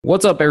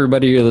What's up,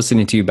 everybody? You're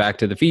listening to Back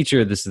to the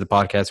Feature. This is the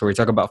podcast where we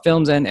talk about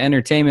films and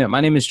entertainment.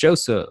 My name is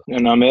Joseph.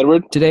 And I'm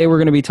Edward. Today, we're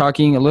going to be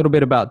talking a little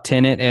bit about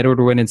Tenet.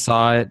 Edward went and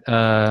saw it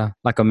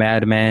like a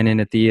madman in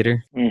a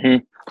theater.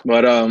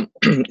 But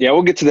yeah,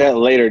 we'll get to that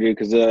later, dude.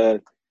 Because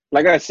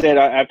like I said,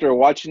 after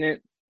watching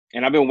it,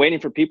 and I've been waiting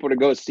for people to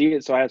go see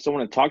it, so I have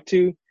someone to talk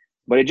to.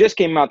 But it just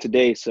came out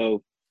today,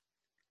 so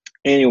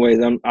anyways,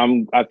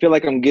 I feel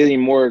like I'm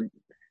getting more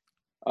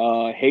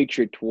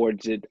hatred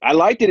towards it. I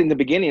liked it in the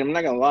beginning. I'm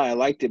not gonna lie, I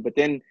liked it, but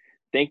then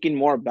thinking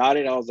more about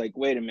it, I was like,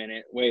 wait a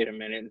minute.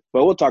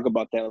 But we'll talk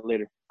about that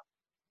later.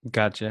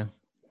 Gotcha.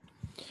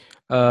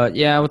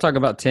 Yeah, we'll talk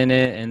about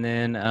Tenet and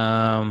then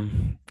a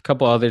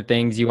couple other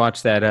things. You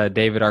watched that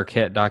David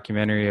Arquette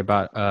documentary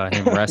about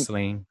him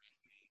wrestling.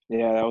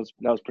 Yeah, that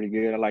was pretty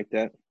good. I like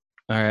that.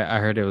 All right, I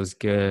heard it was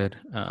good.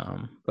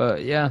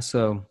 But yeah,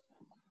 so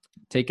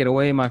take it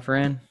away, my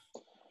friend.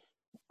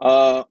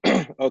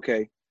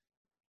 Okay.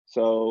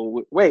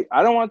 So wait,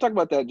 I don't want to talk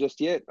about that just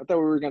yet. I thought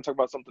we were going to talk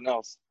about something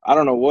else. I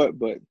don't know what,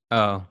 but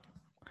Oh,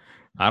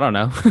 I don't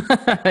know.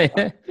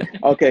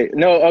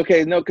 no,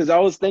 because I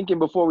was thinking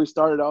before we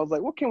started, I was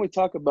like, what can we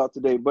talk about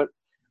today? But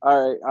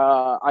all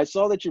right, I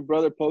saw that your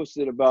brother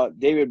posted about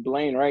David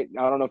Blaine, right?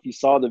 I don't know if you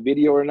saw the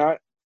video or not.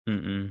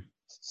 Mm-mm.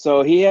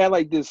 So he had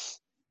like this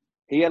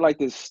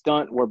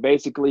stunt where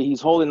basically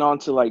he's holding on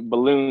to like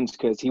balloons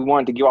because he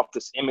wanted to give off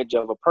this image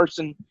of a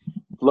person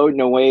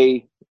floating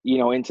away,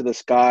 into the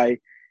sky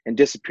and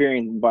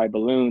disappearing by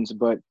balloons.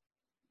 But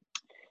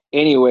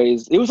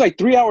anyways, it was like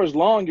 3 hours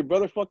long. Your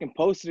brother fucking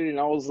posted it, and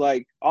I was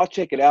like, I'll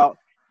check it out.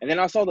 And then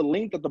I saw the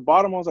link at the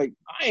bottom. I was like,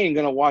 I ain't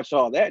gonna watch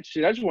all that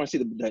shit. I just want to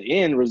see the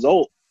end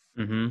result.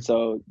 Mm-hmm.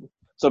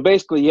 So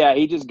basically, yeah,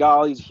 he just got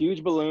all these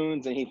huge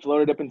balloons and he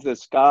floated up into the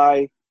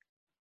sky.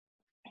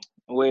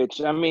 Which,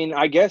 I mean,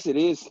 I guess it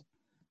is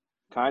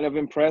kind of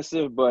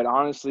impressive, but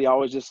honestly, I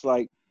was just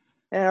like,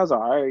 that was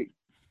all right.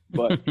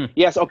 But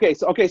yes, okay,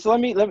 so let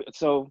me.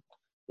 So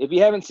if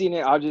you haven't seen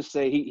it, I'll just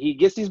say he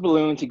gets these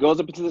balloons. He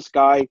goes up into the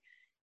sky.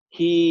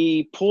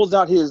 He pulls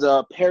out his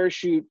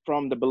parachute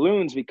from the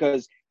balloons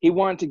because he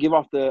wanted to give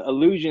off the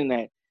illusion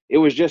that it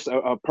was just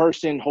a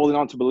person holding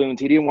on to balloons.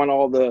 He didn't want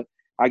all the,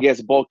 I guess,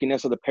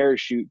 bulkiness of the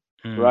parachute,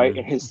 right?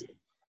 And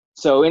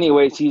so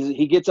anyways,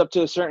 he gets up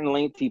to a certain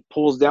length. He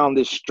pulls down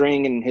this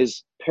string and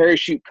his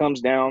parachute comes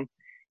down.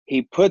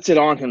 He puts it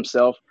on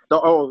himself.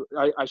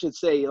 I should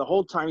say the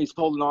whole time he's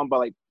holding on by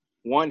like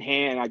one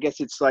hand. I guess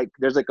it's like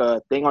there's like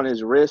a thing on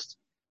his wrist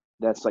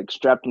that's like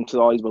strapped into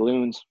all these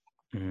balloons.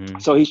 Mm-hmm.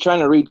 So he's trying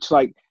to reach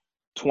like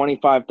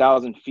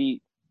 25,000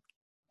 feet.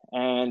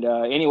 And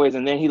anyways,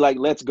 and then he like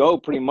lets go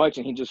pretty much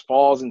and he just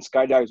falls and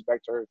skydives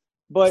back to Earth.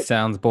 But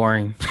Sounds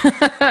boring.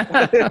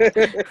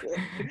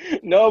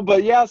 no,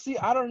 but yeah, see,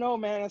 I don't know,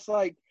 man. It's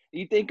like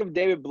you think of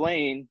David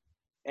Blaine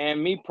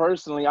and me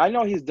personally, I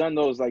know he's done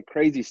those like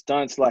crazy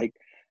stunts, like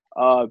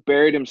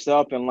buried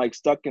himself and like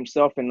stuck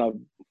himself in a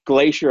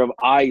glacier of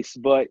ice.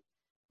 But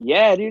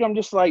yeah, dude, I'm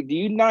just like, do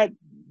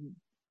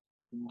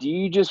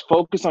you just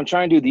focus on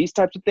trying to do these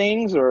types of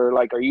things, or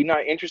like are you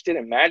not interested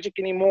in magic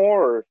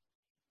anymore? Or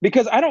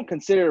because I don't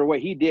consider what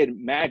he did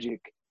magic,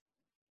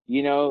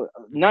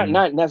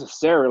 not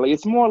necessarily.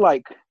 It's more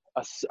like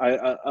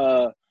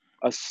a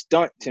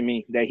stunt to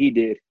me that he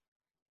did.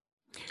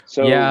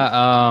 So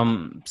Yeah,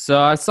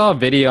 so I saw a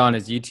video on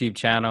his YouTube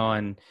channel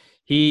and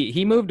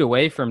he moved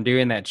away from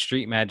doing that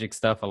street magic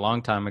stuff a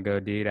long time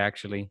ago, dude,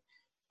 actually.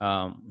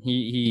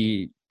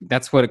 He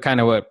that's what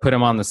put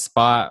him on the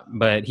spot,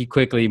 but he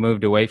quickly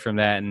moved away from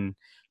that. And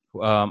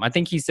I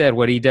think he said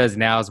what he does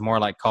now is more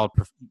like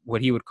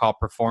what he would call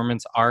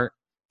performance art.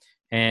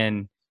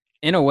 And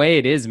in a way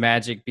it is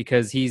magic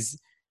because he's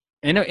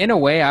in a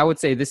way I would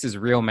say this is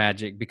real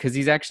magic because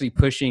he's actually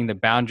pushing the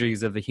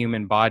boundaries of the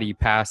human body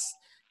past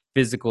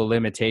physical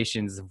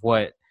limitations of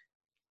what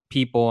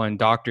people and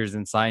doctors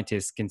and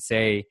scientists can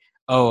say.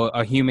 Oh,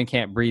 a human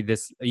can't breathe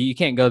this, you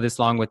can't go this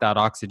long without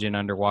oxygen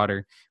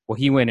underwater. Well,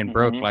 he went and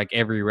broke like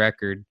every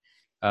record.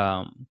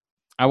 I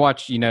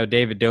watched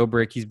David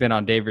Dobrik. He's been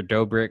on David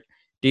Dobrik.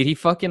 Dude, he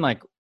fucking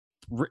like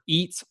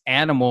eats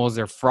animals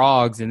or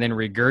frogs and then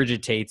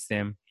regurgitates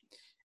them.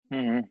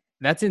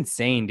 That's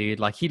insane,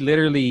 dude. Like he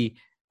literally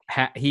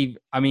he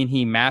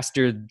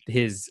mastered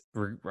his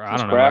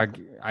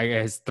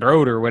his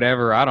throat or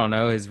whatever. I don't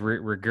know, his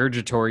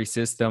regurgitory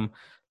system.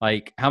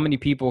 Like how many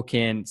people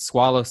can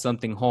swallow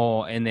something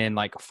whole and then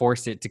like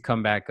force it to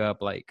come back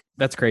up? Like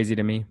that's crazy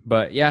to me.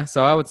 But yeah,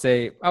 so I would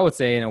say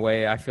in a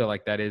way I feel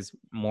like that is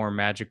more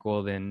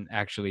magical than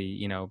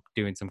actually,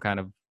 doing some kind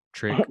of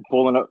trick.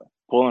 pulling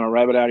a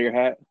rabbit out of your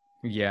hat.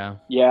 Yeah.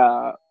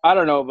 Yeah, I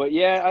don't know, but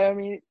yeah, I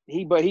mean,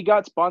 he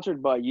got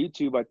sponsored by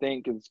YouTube, I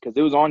think, because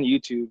it was on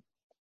YouTube.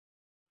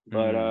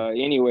 But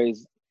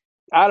anyways,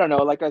 I don't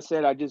know. Like I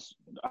said,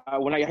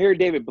 when I hear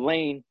David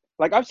Blaine,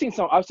 like I've seen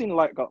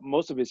like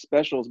most of his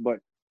specials, but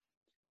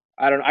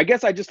I don't know. I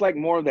guess I just like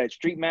more of that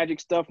street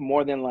magic stuff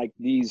more than like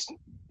these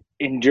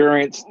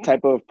endurance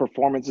type of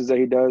performances that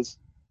he does.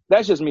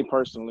 That's just me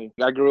personally.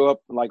 I grew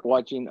up like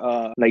watching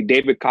like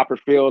David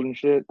Copperfield and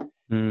shit.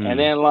 And Mm.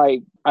 then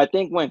like I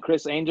think when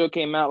Chris Angel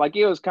came out, like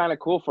it was kind of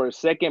cool for a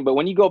second, but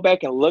when you go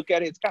back and look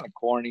at it, it's kind of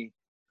corny.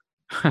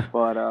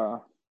 But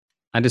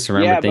I just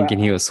remember yeah, but thinking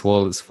he was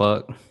swole as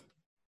fuck.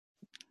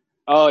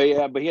 oh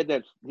yeah, but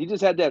he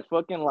just had that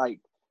fucking like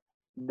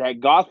that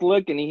goth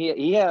look, and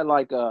he had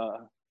like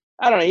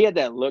I don't know, he had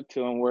that look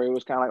to him where it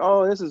was kind of like,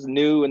 oh, this is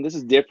new and this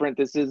is different.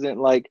 This isn't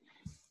like,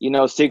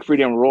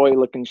 Siegfried and Roy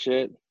looking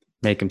shit.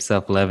 Make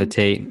himself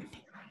levitate.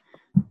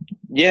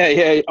 Yeah,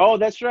 yeah. Oh,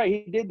 that's right.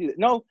 He did do that.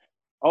 No,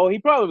 oh, he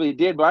probably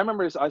did. But I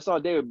remember I saw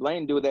David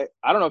Blaine do that.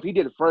 I don't know if he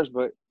did it first,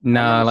 but I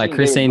No, remember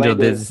like seeing David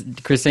Blaine do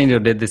it. Chris Angel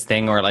did this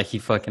thing where like he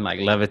fucking like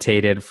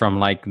levitated from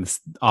like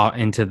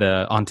onto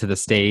the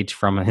stage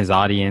from his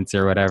audience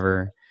or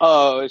whatever.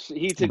 Oh,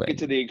 he took But it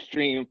to the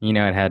extreme.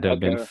 it had to have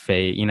been Okay.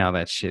 fate.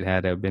 That shit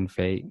had to have been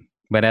fate.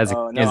 But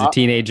Oh no. as a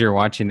teenager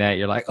watching that,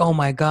 you're like, oh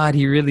my god,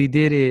 he really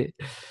did it.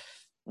 It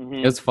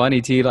Mhm. was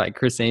funny too. Like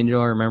Chris Angel,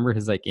 I remember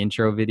his like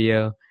intro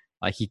video.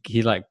 Like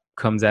he like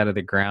comes out of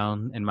the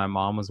ground, and my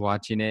mom was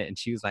watching it, and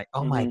she was like,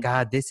 "Oh my Mhm.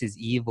 god, this is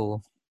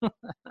evil."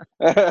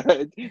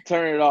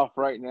 Turn it off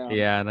right now.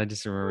 Yeah, and I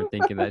just remember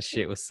thinking that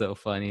shit was so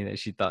funny that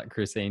she thought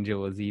Chris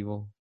Angel was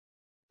evil.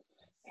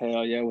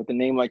 Hell yeah, with a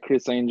name like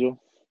Chris Angel.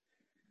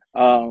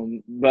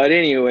 But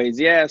anyways,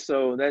 yeah.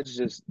 So that's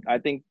just. I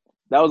think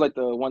that was like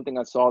the one thing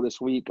I saw this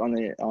week on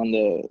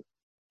the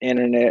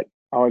internet.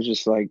 I was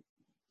just like,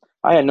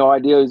 I had no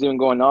idea it was even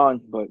going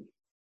on. But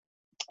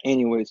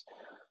anyways,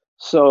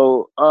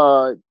 so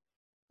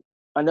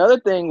another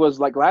thing was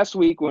like last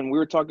week when we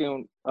were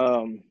talking at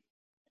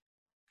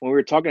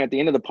the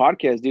end of the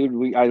podcast,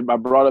 dude. I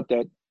brought up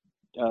that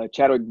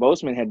Chadwick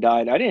Boseman had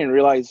died. I didn't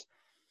realize.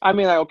 I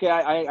mean, like, okay,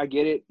 I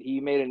get it. He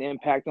made an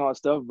impact on all that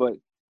stuff, but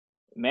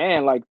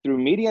man, like through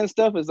media and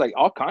stuff, it's like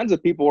all kinds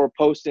of people were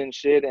posting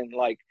shit and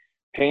like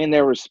paying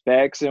their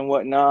respects and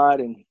whatnot.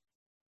 And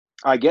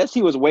I guess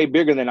he was way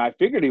bigger than I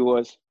figured he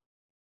was.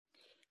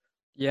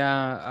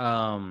 Yeah,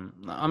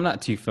 I'm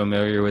not too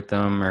familiar with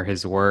him or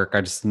his work.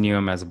 I just knew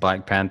him as a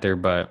Black Panther,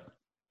 but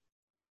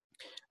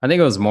I think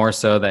it was more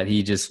so that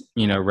he just,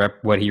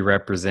 what he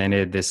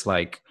represented, this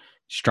like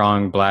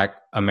strong Black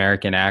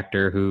American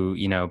actor who,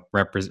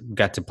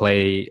 got to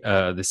play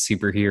the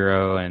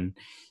superhero, and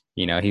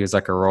he was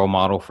like a role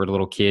model for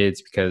little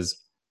kids, because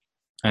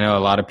I know a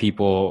lot of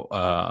people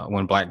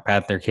when Black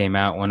Panther came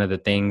out, one of the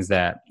things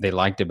that they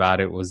liked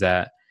about it was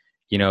that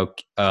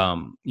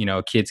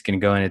kids can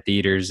go into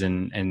theaters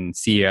and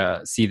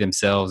see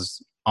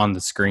themselves on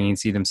the screen,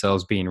 see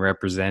themselves being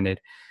represented.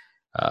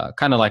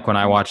 Kind of like when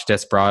I watched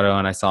Desperado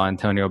and I saw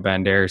Antonio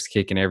Banderas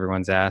kicking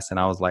everyone's ass, and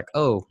I was like,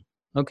 oh,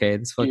 okay,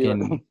 this Yeah.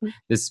 fucking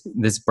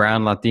this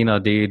brown Latino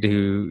dude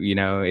who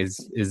is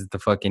the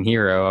fucking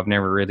hero. I've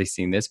never really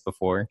seen this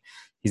before.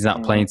 He's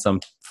not playing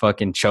some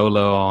fucking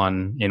cholo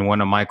in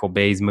one of Michael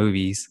Bay's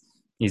movies.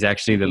 He's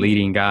actually the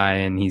leading guy,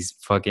 and he's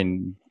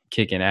fucking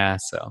kicking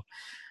ass. So,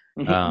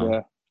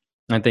 Yeah.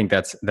 I think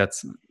that's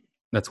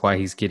why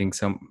he's getting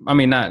some. I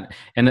mean, not,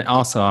 and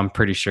also I'm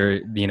pretty sure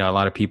a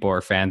lot of people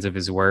are fans of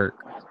his work,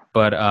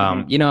 but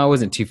I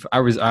wasn't too. I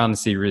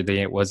honestly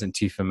really wasn't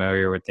too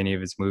familiar with any of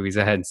his movies.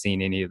 I hadn't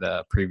seen any of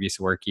the previous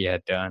work he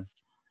had done.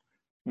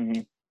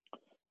 Mm-hmm.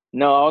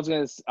 No, I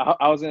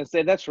was gonna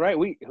say that's right.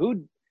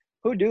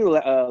 Who do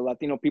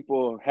Latino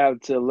people have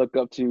to look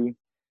up to?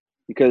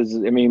 Because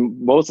I mean,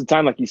 most of the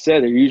time, like you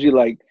said, they're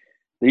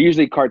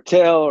usually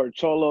cartel or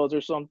cholos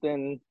or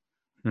something.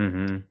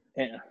 Mm-hmm.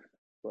 Yeah,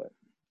 but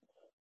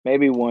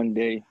maybe one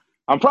day.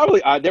 There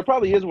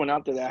probably is one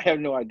out there that I have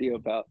no idea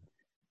about.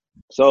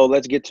 So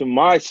let's get to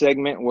my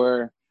segment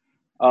where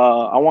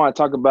I want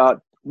to talk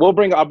about. I'll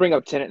bring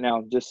up Tenet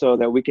now, just so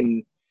that we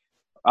can.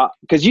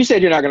 Because you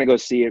said you're not going to go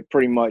see it,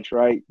 pretty much,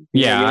 right?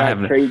 Yeah, You're I not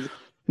haven't. crazy.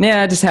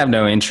 Yeah, I just have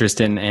no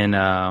interest in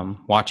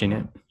watching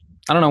it.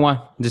 I don't know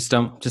why. Just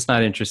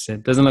not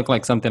interested. Doesn't look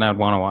like something I'd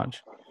want to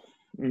watch.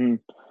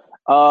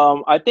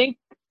 Mm-hmm.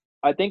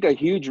 I think a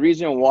huge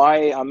reason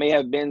why I may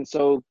have been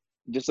so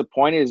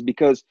disappointed is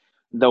because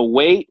the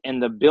weight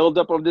and the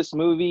buildup of this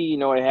movie.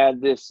 It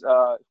had this.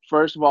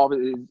 First of all,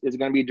 it's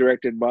going to be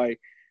directed by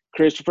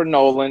Christopher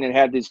Nolan. It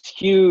had this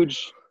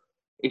huge,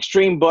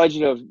 extreme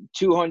budget of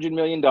 $200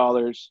 million,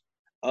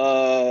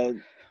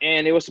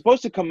 and it was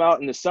supposed to come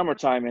out in the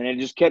summertime, and it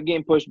just kept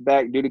getting pushed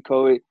back due to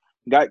COVID.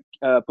 Got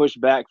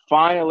pushed back.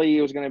 Finally,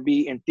 it was going to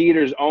be in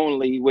theaters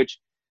only, which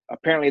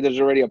apparently there's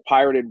already a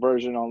pirated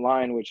version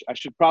online, which I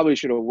should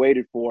have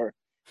waited for.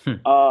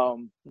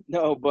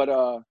 No,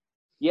 but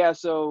yeah.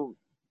 So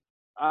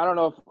I don't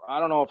know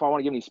if I want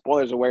to give any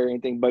spoilers away or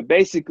anything, but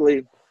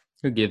basically,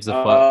 who gives a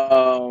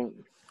fuck?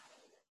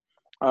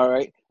 All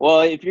right.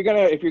 Well, if you're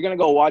gonna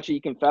go watch it,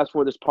 you can fast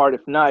forward this part.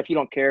 If not, if you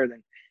don't care,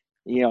 then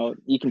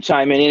you can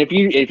chime in. And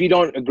if you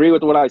don't agree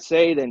with what I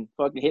say, then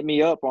fucking hit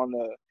me up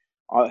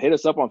hit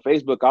us up on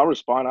Facebook. I'll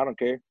respond. I don't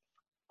care.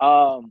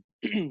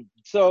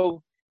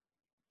 So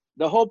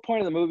the whole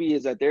point of the movie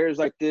is that there's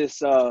like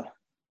this. I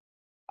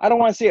don't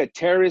want to say a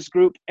terrorist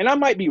group, and I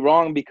might be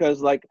wrong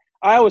because like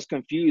I was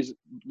confused.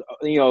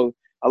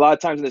 a lot of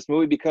times in this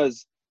movie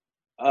because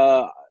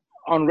uh,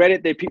 on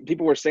Reddit,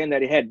 people were saying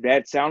that it had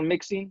bad sound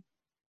mixing,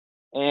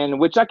 and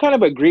which I kind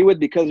of agree with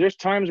because there's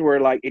times where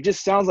like it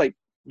just sounds like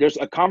there's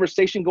a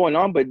conversation going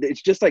on, but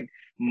it's just like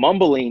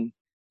mumbling.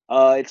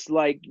 It's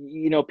like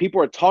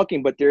people are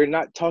talking, but they're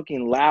not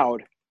talking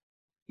loud.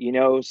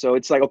 So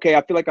it's like, okay,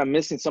 I feel like I'm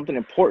missing something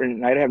important,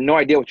 and I have no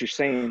idea what you're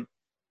saying.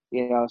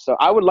 So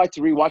I would like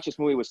to rewatch this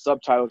movie with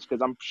subtitles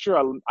because I'm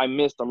sure I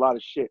missed a lot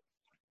of shit.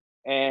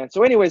 And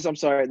so, anyways, I'm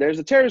sorry. There's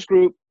a terrorist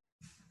group,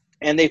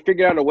 and they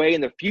figured out a way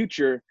in the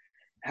future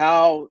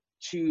how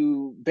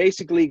to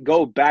basically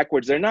go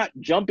backwards. They're not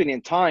jumping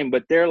in time,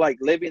 but they're like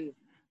living.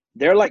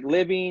 They're like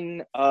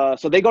living.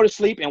 So they go to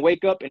sleep and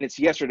wake up, and it's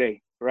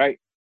yesterday, right?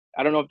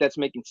 I don't know if that's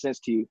making sense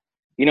to you.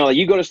 Like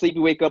you go to sleep,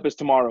 you wake up, it's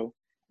tomorrow.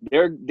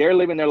 They're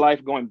living their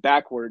life going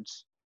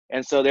backwards,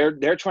 and so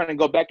they're trying to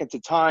go back into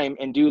time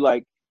and do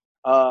like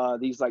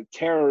these like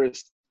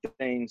terrorist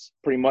things,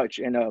 pretty much.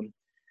 And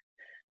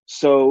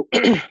so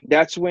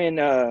that's when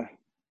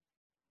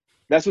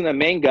the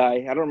main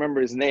guy, I don't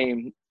remember his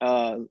name.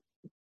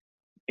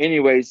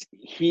 Anyways,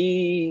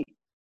 he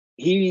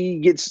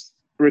gets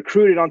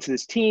recruited onto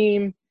this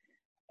team,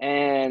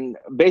 and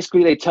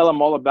basically they tell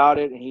him all about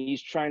it, and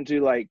he's trying to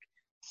like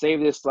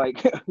save this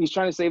he's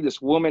trying to save this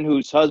woman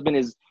whose husband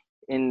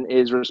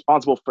is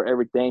responsible for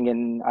everything,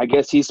 and I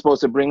guess he's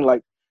supposed to bring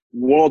like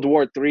World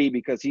War III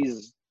because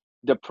he's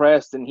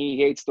depressed and he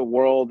hates the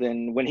world,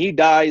 and when he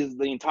dies,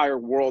 the entire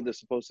world is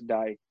supposed to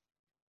die.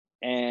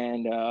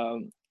 And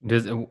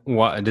Does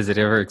it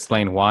ever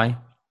explain why?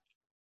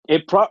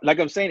 like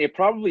I'm saying, it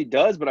probably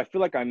does, but I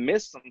feel like I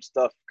missed some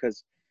stuff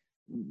because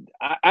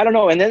I don't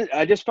know. And then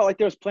I just felt like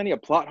there was plenty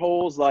of plot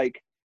holes.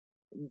 Like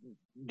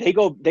they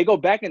go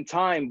back in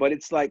time, but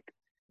it's like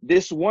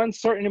this one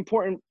certain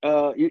important.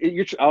 I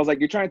was like,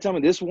 you're trying to tell me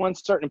this one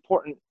certain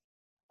important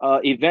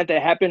event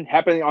that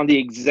happening on the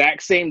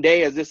exact same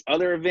day as this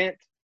other event.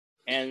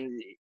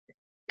 And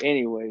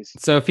anyways,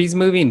 So if he's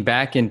moving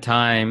back in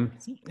time,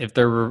 if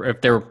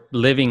they're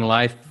living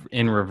life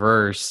in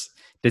reverse,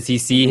 does he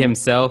see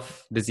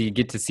himself? Does he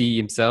get to see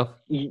himself?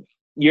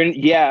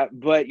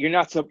 but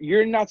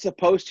you're not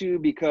supposed to,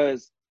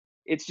 because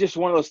it's just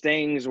one of those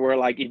things where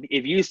like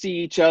if you see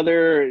each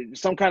other,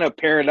 some kind of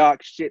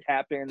paradox shit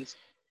happens.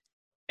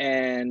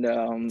 And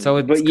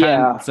So but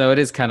it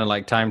is kind of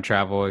like time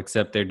travel,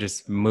 except they're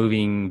just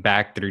moving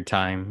back through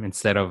time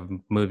instead of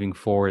moving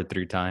forward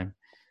through time.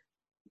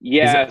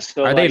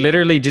 So Are they like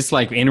literally just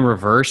like in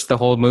reverse the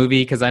whole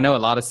movie? Because I know a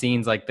lot of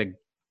scenes like the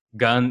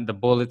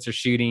bullets are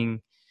shooting.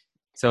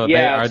 So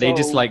they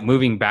just so like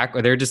moving back,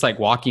 or they're just like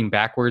walking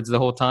backwards the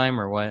whole time,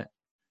 or what?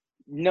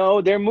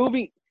 no, they're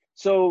moving.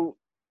 So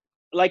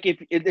like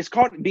if it's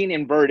called being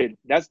inverted,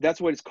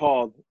 that's what it's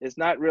called. It's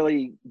not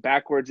really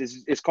backwards.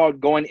 It's called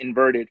going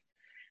inverted.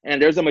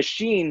 And there's a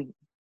machine,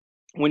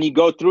 when you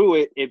go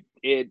through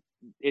it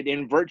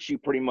inverts you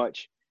pretty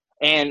much.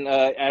 And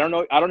I don't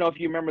know if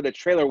you remember the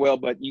trailer well,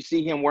 but you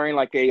see him wearing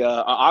like a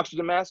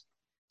oxygen mask.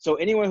 So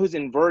anyone who's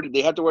inverted,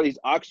 they have to wear these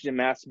oxygen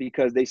masks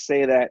because they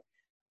say that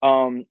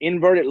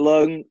inverted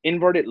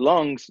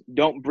lungs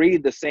don't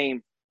breathe the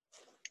same.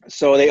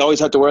 So they always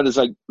have to wear this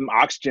like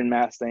oxygen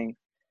mask thing.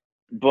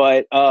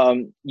 But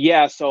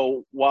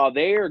so while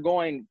they are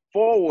going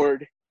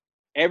forward,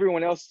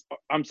 everyone else,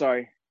 I'm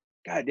sorry,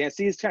 god damn,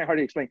 see, it's kind of hard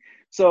to explain.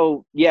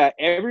 So yeah,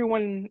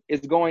 everyone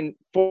is going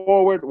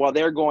forward while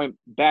they're going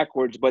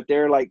backwards, but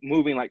they're like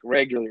moving like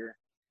regular.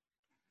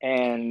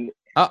 And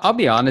I'll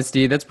be honest,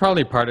 dude. That's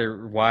probably part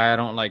of why I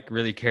don't like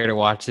really care to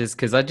watch this,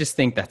 because I just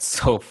think that's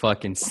so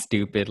fucking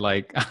stupid.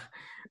 Like,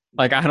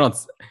 like I don't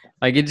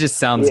like it. Just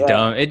sounds yeah,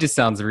 dumb. It just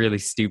sounds really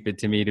stupid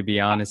to me, to be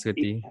honest with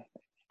you.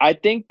 I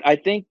think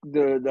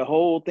the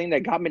whole thing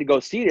that got me to go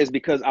see it is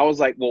because I was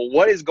like, well,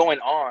 what is going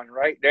on,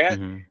 right?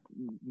 Hmm.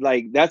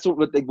 Like that's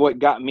what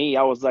got me.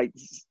 I was like,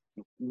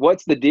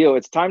 what's the deal?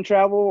 It's time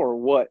travel or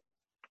what?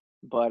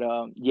 But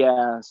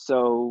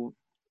so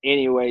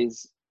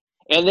anyways,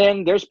 and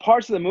then there's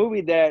parts of the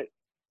movie that,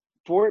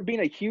 for it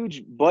being a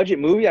huge budget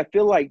movie, I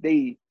feel like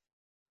I'm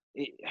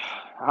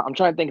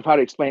trying to think of how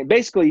to explain it.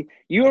 Basically,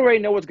 you already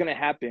know what's going to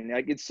happen.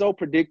 Like, it's so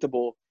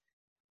predictable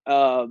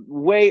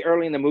way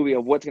early in the movie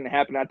of what's going to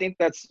happen. I think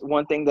that's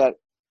one thing that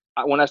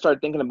when I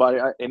started thinking about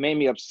it, it made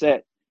me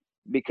upset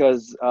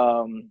because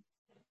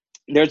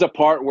there's a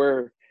part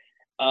where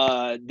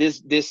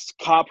this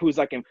cop who's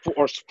like in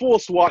full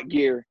SWAT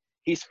gear,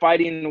 he's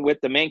fighting with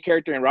the main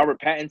character and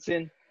Robert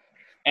Pattinson.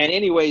 And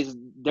anyways,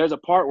 there's a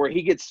part where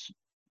he gets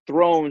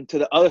thrown to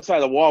the other side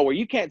of the wall where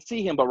you can't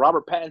see him, but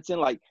Robert Pattinson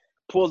like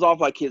pulls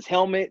off like his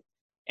helmet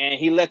and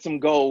he lets him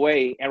go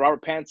away. And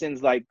Robert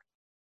Pattinson's like,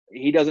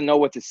 he doesn't know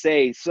what to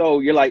say. So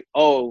you're like,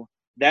 oh,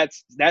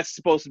 that's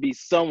supposed to be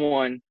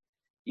someone,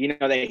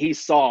 that he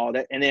saw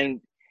that. And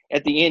then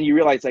at the end, you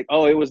realize like,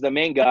 oh, it was the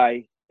main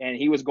guy, and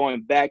he was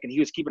going back and he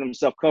was keeping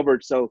himself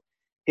covered, so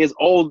his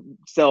old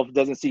self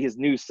doesn't see his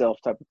new self,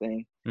 type of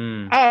thing.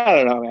 Mm. I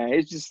don't know, man.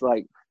 It's just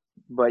like,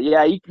 but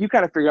yeah, you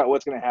kind of figure out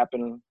what's going to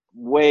happen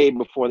way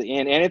before the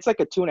end. And it's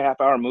like a 2.5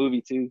 hour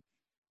movie too.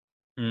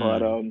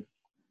 But Mm.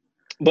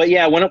 But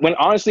yeah, when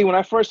honestly, when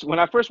I first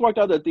walked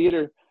out of the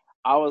theater,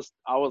 I was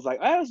like,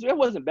 it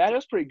wasn't bad. It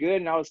was pretty good.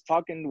 And I was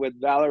talking with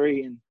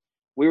Valerie, and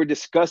we were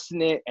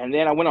discussing it. And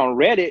then I went on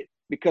Reddit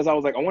because I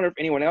was like, I wonder if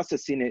anyone else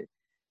has seen it.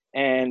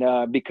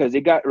 And because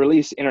it got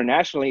released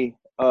internationally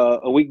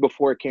a week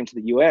before it came to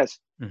the U.S.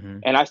 Mm-hmm.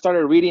 And I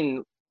started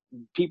reading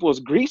people's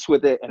griefs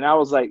with it, and I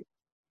was like,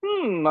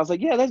 I was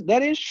like, yeah,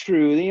 that is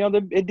true. You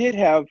know, it did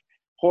have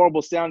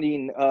horrible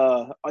sounding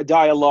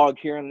dialogue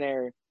here and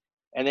there,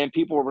 and then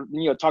people were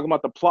talking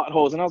about the plot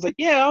holes, and I was like,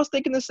 yeah, I was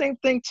thinking the same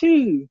thing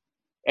too.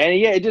 And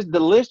yeah, the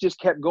list just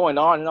kept going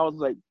on, and I was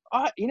like,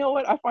 you know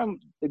what? I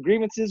find the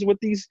grievances with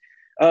these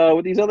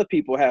other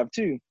people have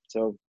too.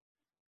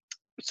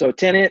 So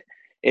Tenet,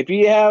 if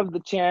you have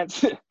the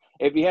chance,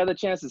 if you have the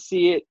chance to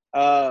see it,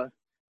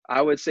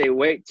 I would say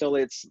wait till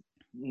it's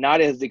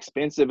not as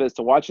expensive as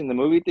to watching the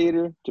movie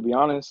theater. To be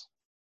honest,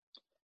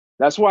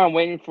 that's why I'm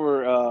waiting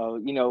for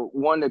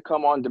one to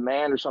come on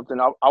demand or something.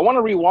 I want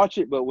to rewatch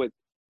it, but with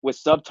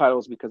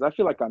subtitles because I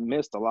feel like I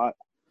missed a lot.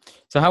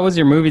 So how was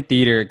your movie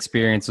theater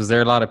experience? Was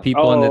there a lot of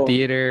people in the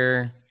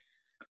theater?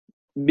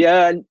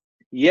 Yeah,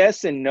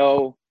 yes and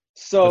no.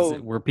 So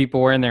were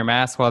people wearing their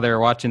masks while they were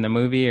watching the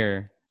movie,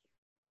 or?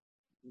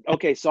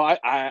 Okay, so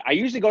I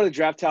usually go to the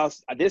Draft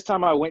House. This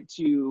time I went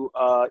to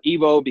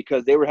Evo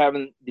because they were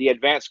having the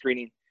advanced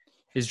screening.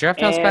 Is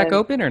Draft House back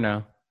open or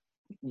no?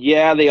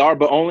 Yeah, they are,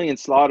 but only in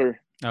Slaughter.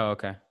 Oh,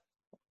 okay.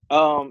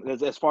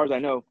 As far as I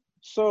know.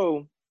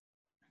 So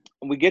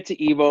we get to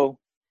Evo,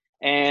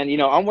 and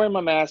I'm wearing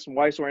my mask. My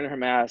wife's wearing her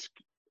mask.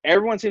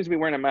 Everyone seems to be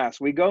wearing a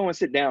mask. We go and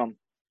sit down,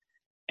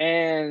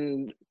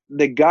 and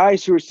the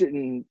guys who are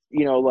sitting,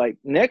 like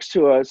next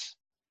to us,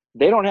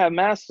 they don't have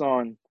masks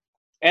on.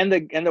 And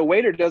the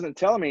waiter doesn't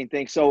tell them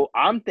anything. So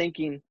I'm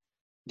thinking,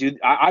 dude,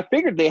 I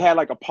figured they had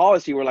like a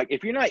policy where like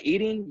if you're not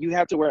eating, you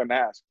have to wear a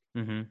mask.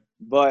 Mm-hmm.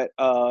 But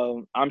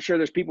I'm sure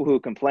there's people who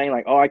complain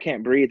like, oh, I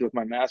can't breathe with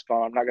my mask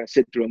on. I'm not going to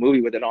sit through a movie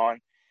with it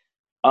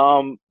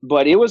on.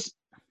 But it was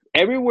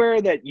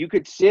everywhere that you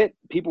could sit,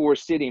 people were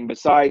sitting.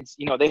 Besides,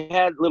 they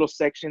had little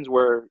sections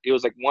where it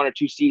was like one or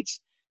two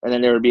seats, and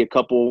then there would be a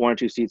couple, one or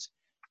two seats.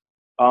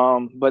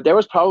 But there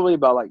was probably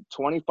about like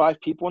 25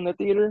 people in the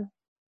theater.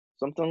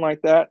 Something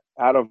like that,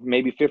 out of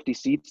maybe 50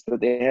 seats that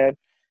they had.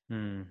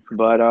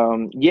 But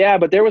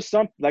but there was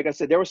some, like I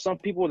said, there were some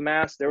people with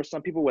masks. There were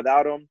some people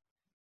without them.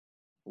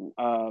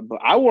 But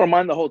I wore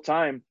mine the whole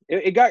time.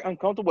 It got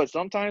uncomfortable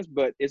sometimes,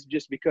 but it's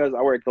just because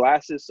I wear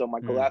glasses, so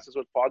my glasses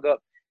would fog up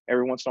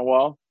every once in a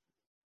while.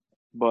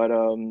 But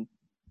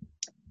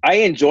I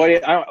enjoyed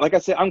it. Like I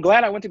said, I'm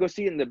glad I went to go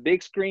see it in the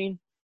big screen.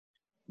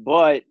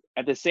 But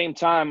at the same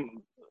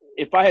time,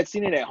 if I had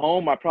seen it at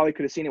home, I probably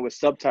could have seen it with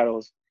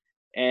subtitles.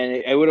 And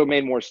it would have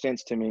made more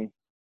sense to me.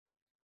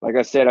 Like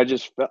I said, I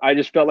just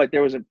felt like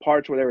there was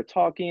parts where they were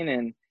talking,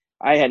 and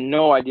I had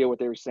no idea what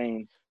they were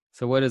saying.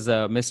 So, what does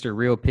Mr.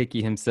 Real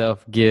Picky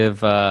himself give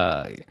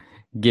Tenet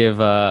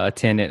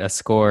a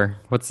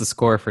score? What's the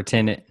score for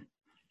Tenet?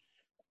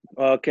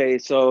 Okay,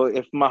 so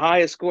if my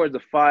highest score is a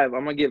 5,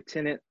 I'm gonna give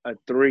Tenet a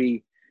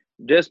 3,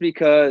 just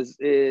because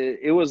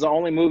it was the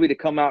only movie to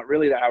come out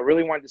really that I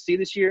really wanted to see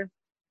this year.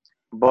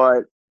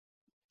 But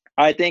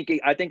I think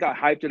I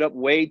hyped it up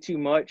way too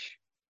much.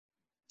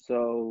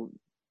 So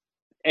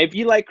if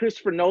you like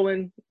Christopher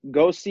Nolan,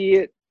 go see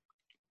it.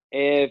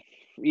 If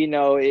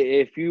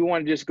you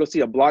want to just go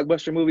see a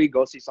blockbuster movie,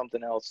 go see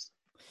something else.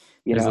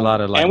 There's a lot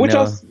of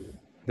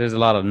there's a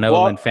lot of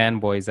Nolan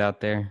fanboys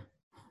out there.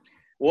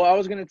 Well, I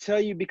was gonna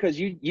tell you because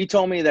you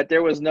told me that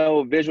there was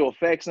no visual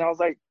effects, and I was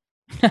like,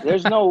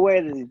 there's no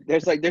way.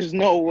 There's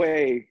no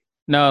way.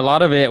 No, a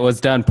lot of it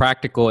was done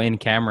practical in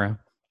camera.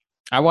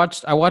 I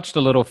watched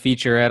a little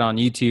featurette on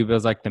YouTube. It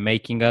was like the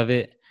making of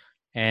it,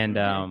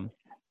 and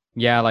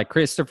like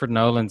Christopher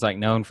Nolan's like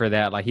known for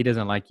that. Like he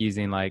doesn't like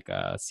using like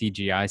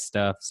CGI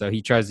stuff, so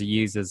he tries to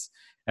use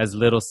as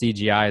little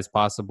CGI as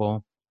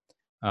possible.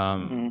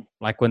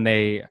 Like when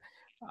they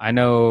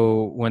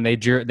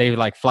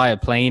like fly a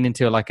plane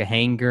into like a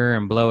hangar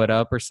and blow it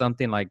up or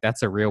something, like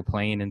that's a real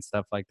plane and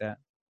stuff like that.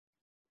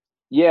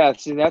 Yeah,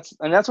 see that's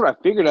what I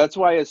figured. That's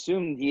why I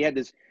assumed he had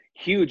this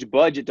huge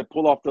budget to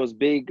pull off those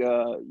big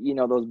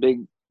those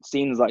big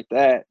scenes like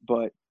that,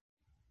 but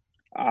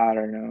I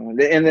don't know.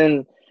 And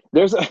then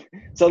there's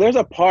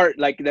a part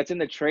like that's in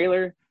the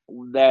trailer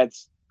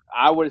that's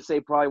I would say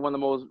probably one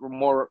of the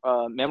more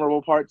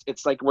memorable parts.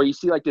 It's like where you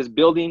see like this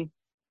building,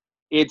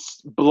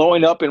 it's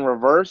blowing up in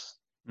reverse,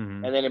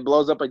 and then it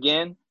blows up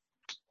again.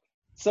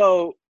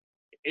 So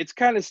it's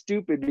kind of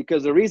stupid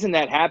because the reason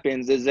that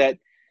happens is that,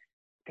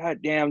 God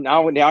damn,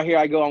 now here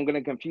I go, I'm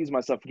gonna confuse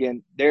myself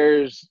again.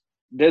 There's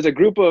a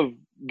group of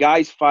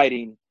guys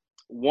fighting.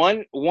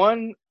 One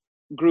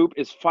group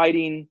is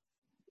fighting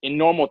in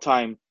normal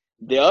time.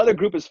 The other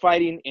group is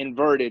fighting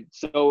inverted.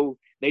 So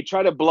they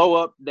try to blow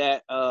up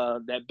that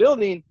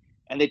building,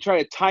 and they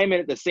try to time it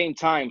at the same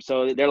time.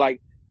 So they're like,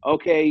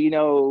 okay,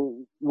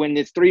 when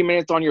it's 3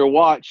 minutes on your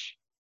watch,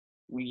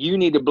 you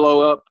need to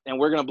blow up, and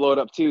we're gonna blow it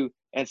up too.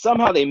 And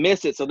somehow they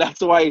miss it, so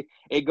that's why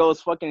it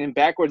goes fucking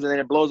backwards, and then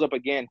it blows up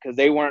again because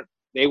they weren't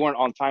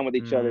on time with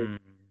each other.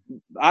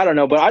 I don't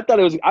know, but I thought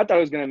it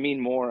was gonna mean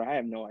more. I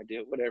have no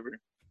idea. Whatever.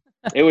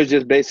 It was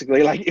just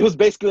basically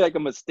like a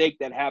mistake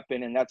that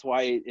happened, and that's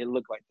why it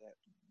looked like that.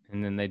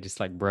 And then they just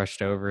like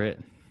brushed over it.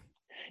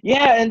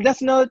 Yeah, and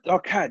that's another. Oh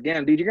god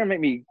damn, dude, you're gonna make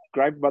me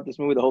gripe about this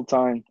movie the whole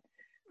time.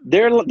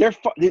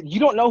 You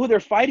don't know who they're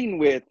fighting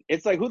with.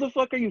 It's like, who the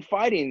fuck are you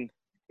fighting?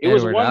 It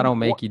was Edward, I don't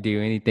one. make you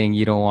do anything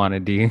you don't want to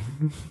do.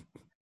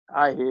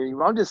 I hear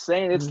you. I'm just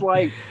saying, it's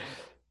like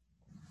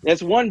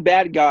there's one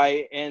bad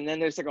guy, and then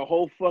there's like a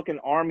whole fucking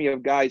army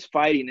of guys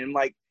fighting, and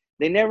like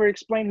they never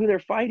explain who they're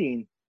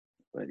fighting.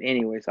 But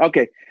anyways,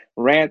 okay,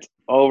 rant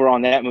over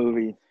on that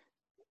movie.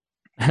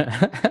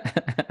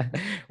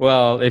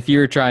 Well, if you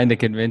were trying to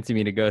convince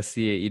me to go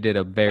see it, you did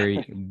a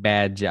very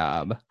bad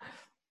job.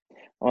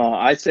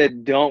 I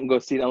said don't go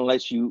see it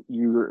unless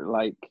you're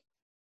like.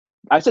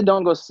 I said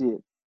don't go see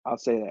it. I'll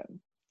say that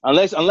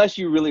unless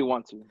you really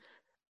want to.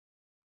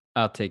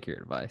 I'll take your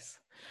advice.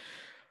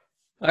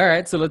 All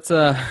right, so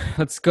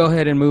let's go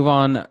ahead and move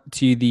on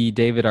to the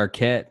David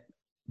Arquette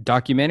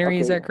documentary. Okay.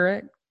 Is that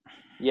correct?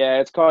 Yeah,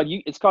 it's called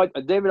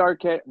a David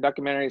Arquette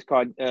documentary. It's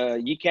called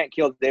You Can't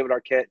Kill David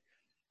Arquette,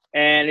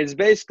 and it's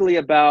basically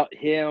about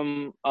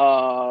him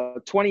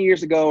 20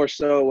 years ago or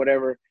so,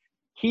 whatever.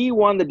 He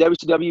won the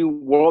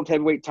WCW World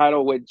Heavyweight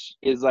title, which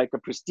is like a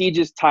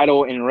prestigious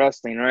title in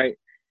wrestling, right?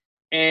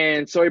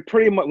 And so it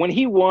pretty much, when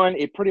he won,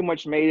 it pretty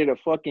much made it a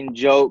fucking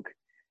joke.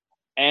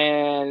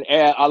 And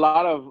a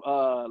lot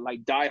of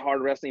like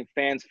diehard wrestling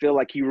fans feel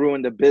like he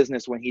ruined the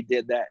business when he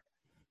did that.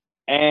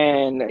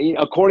 And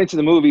according to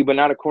the movie, but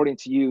not according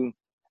to you,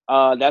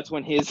 that's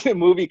when his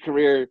movie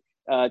career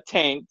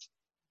tanked.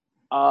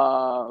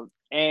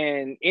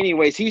 And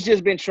anyways, he's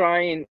just been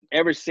trying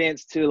ever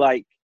since to,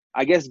 like,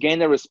 I guess, gain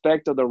the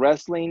respect of the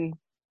wrestling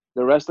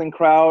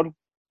crowd.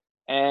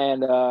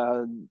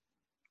 And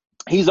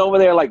he's over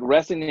there like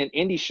wrestling in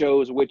indie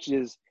shows, which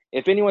is,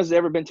 if anyone's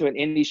ever been to an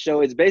indie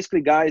show, it's basically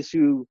guys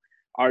who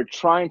are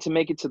trying to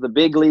make it to the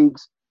big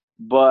leagues,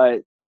 but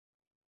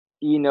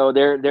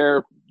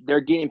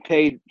they're getting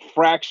paid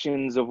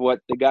fractions of what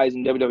the guys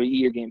in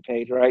WWE are getting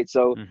paid, right?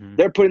 So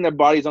they're putting their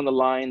bodies on the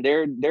line.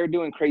 They're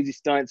doing crazy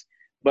stunts,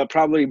 but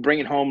probably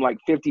bringing home like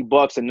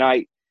 $50 a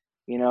night,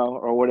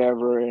 or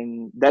whatever.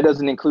 And that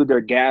doesn't include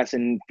their gas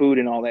and food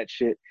and all that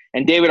shit.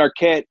 And David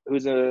Arquette,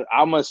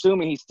 I'm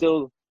assuming he's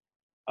still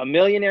a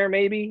millionaire,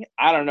 maybe.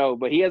 I don't know,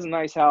 but he has a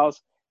nice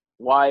house,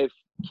 wife,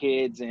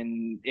 kids,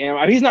 and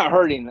he's not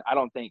hurting, I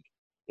don't think.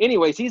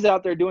 Anyways, he's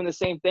out there doing the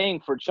same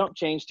thing for chump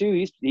change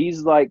too.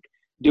 He's like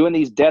doing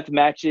these death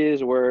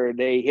matches where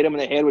they hit him in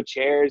the head with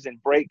chairs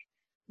and break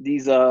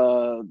these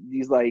light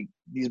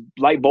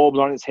bulbs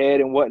on his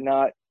head and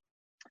whatnot.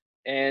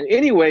 And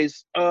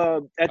anyways, at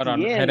Hold on,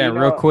 the head end, on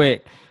real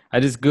quick. I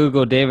just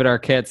Googled David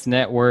Arquette's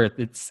net worth.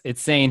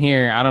 It's saying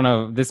here, I don't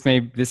know, this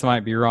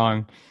might be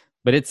wrong,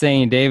 but it's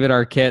saying David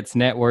Arquette's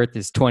net worth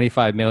is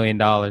 $25 million.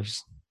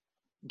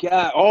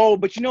 Yeah. Oh,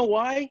 but you know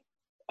why?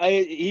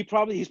 He's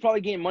probably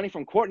getting money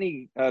from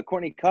Courtney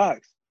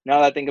Cox.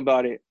 Now that I think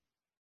about it,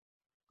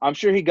 I'm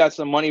sure he got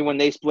some money when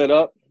they split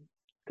up,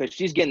 because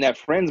she's getting that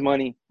Friends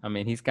money. I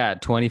mean, he's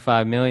got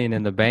 25 million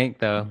in the bank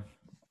though.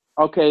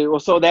 Okay, well,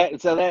 so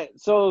that's what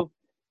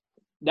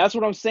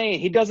I'm saying.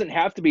 He doesn't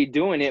have to be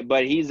doing it,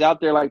 but he's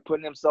out there like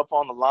putting himself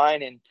on the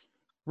line. And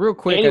real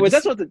quick, anyways,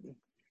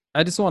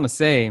 I just want to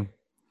say,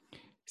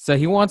 so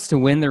he wants to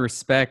win the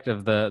respect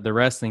of the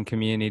wrestling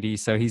community.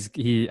 So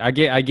I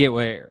get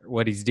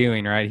what he's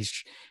doing, right?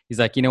 He's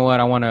like, you know what?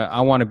 I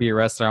want to be a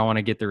wrestler. I want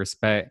to get the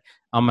respect.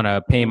 I'm going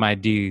to pay my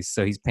dues.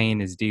 So he's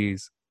paying his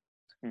dues.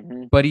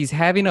 Mm-hmm. But he's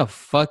having a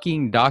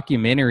fucking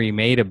documentary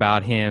made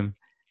about him.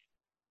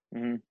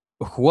 Mm-hmm.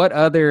 What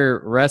other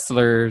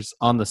wrestlers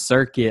on the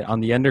circuit,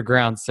 on the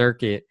underground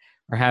circuit,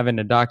 are having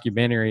a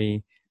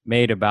documentary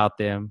made about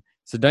them?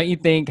 So don't you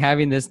think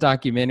having this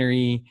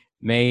documentary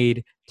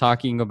made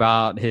talking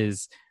about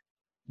his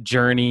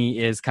journey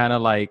is kind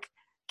of like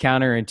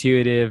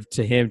counterintuitive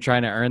to him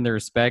trying to earn the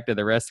respect of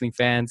the wrestling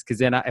fans? Because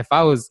then if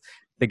I was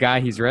the guy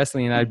he's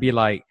wrestling, I'd be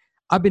like,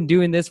 I've been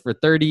doing this for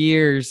 30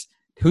 years.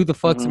 Who the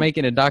fuck's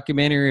making a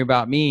documentary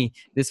about me?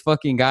 This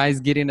fucking guy's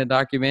getting a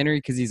documentary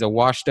because he's a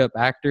washed up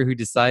actor who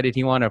decided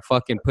he want to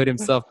fucking put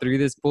himself through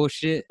this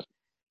bullshit.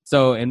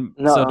 So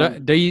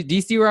do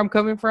you see where I'm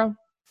coming from?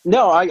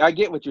 No, I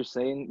get what you're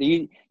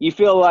saying. You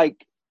feel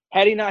like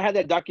had he not had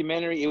that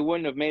documentary, it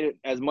wouldn't have made it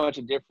as much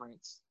a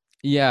difference.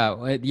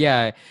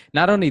 Yeah.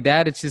 Not only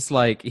that, it's just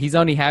like he's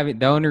only having,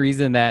 the only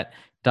reason that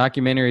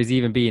documentary is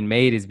even being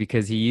made is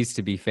because he used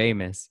to be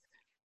famous.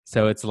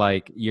 So it's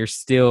like you're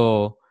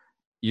still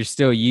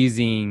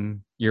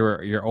using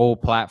your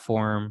old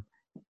platform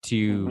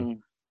to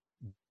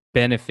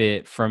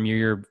benefit from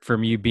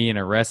you being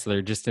a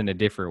wrestler, just in a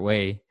different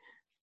way.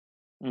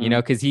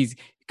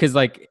 Because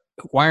like,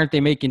 why aren't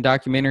they making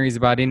documentaries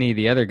about any of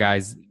the other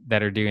guys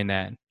that are doing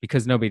that?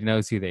 Because nobody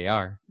knows who they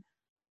are.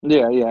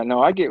 Yeah.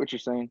 No, I get what you're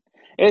saying.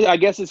 I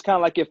guess it's kind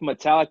of like if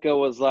Metallica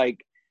was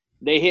like,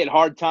 they hit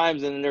hard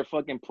times and they're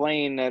fucking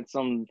playing at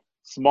some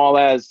small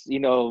ass,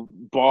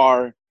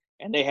 bar,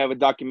 and they have a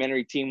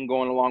documentary team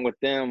going along with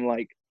them.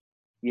 Like,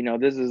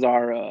 this is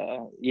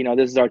our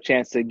this is our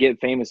chance to get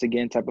famous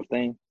again, type of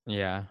thing.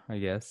 Yeah, I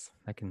guess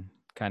I can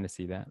kind of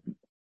see that.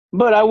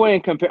 But I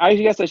wouldn't compare. I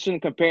guess I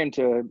shouldn't compare him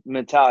to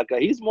Metallica.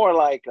 He's more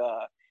like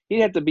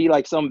he'd have to be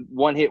like some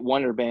one hit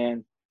wonder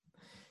band.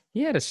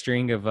 He had a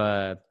string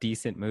of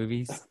decent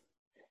movies.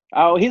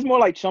 Oh, he's more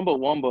like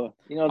Chumbawamba.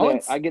 You know Oh,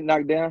 that I Get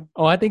Knocked Down.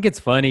 I think it's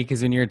funny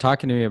because when you're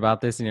talking to me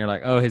about this and you're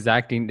like, oh, his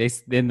acting,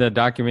 in the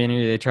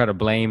documentary, they try to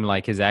blame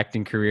like his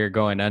acting career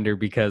going under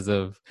because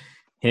of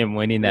him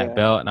winning that Yeah,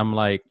 belt. And I'm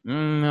like,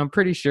 I'm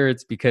pretty sure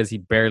it's because he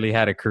barely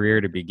had a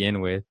career to begin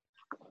with.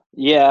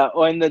 yeah.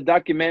 Well, in the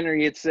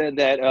documentary, it said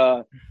that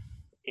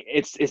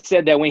it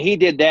said that when he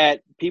did that,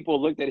 people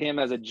looked at him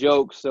as a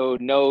joke, so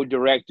no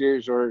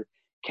directors or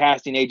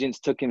casting agents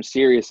took him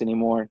serious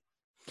anymore.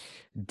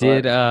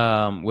 But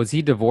Was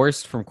he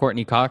divorced from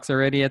Courtney Cox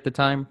already at the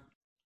time?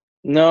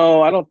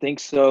 no, I don't think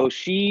so.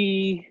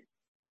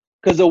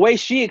 Because the way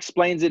she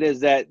explains it is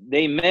that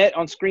they met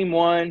on Scream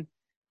One,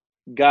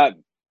 got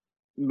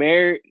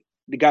married,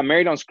 they got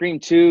married on Scream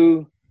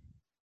Two.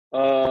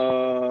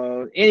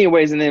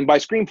 Anyways, and then by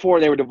Scream 4,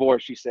 they were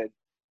divorced. She said,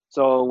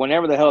 so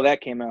whenever the hell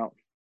that came out,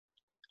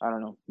 I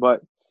don't know,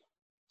 but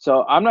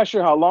so I'm not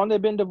sure how long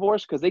they've been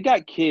divorced because they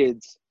got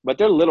kids, but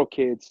they're little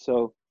kids,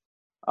 so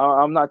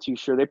I'm not too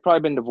sure. They've probably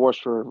been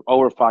divorced for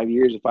over 5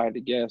 years, if I had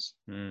to guess.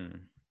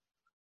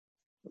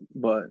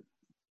 But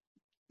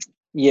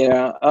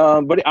yeah,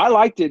 but I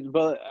liked it.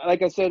 But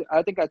like I said,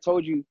 I think I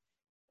told you,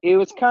 it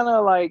was kind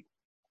of like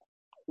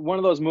one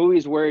of those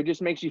movies where it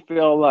just makes you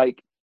feel like,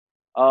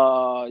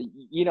 uh,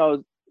 you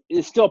know,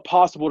 it's still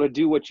possible to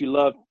do what you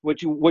love,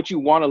 what you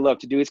want to love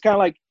to do. It's kind of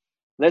like,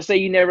 let's say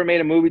you never made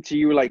a movie till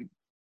you were like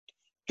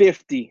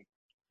 50,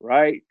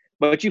 right?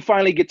 But you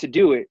finally get to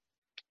do it,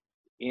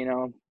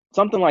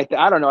 something like that.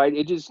 I don't know.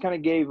 It just kind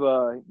of gave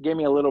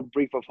me a little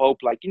brief of hope.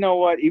 Like, you know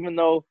what? Even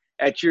though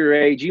at your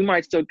age,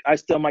 I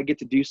still might get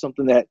to do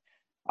something that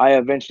I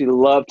eventually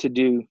love to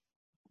do.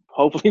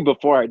 Hopefully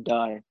before I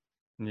die.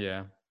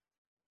 Yeah,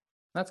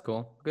 that's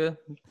cool. Good,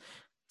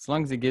 as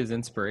long as it gives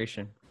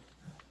inspiration.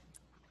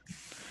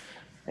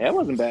 Yeah, it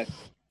wasn't bad.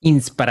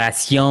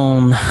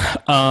 Inspiración.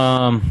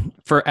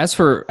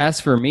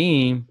 For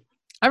me,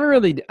 I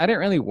didn't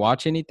really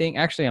watch anything.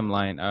 Actually, I'm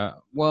lying.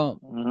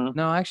 Mm-hmm.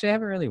 No, actually, I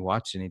haven't really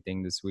watched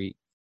anything this week.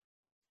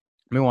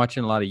 I've been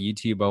watching a lot of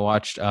YouTube. I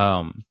watched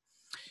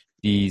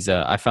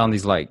I found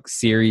these like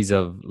series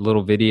of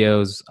little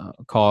videos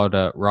called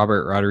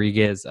Robert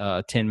Rodriguez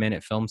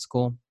 10-minute film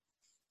school.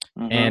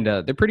 Mm-hmm. And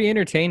they're pretty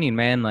entertaining,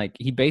 man. Like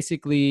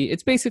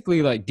it's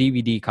basically like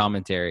DVD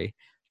commentary.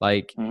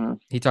 Like Mm-hmm.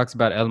 he talks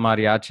about El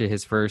Mariachi,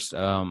 his first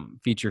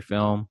feature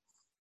film,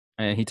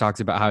 and he talks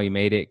about how he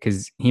made it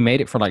because he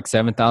made it for like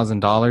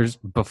 $7,000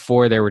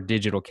 before there were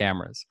digital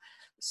cameras. Yeah.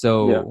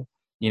 So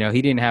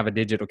he didn't have a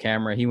digital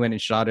camera. He went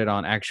and shot it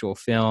on actual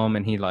film,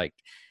 and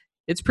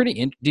it's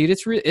pretty, dude.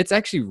 It's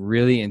actually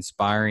really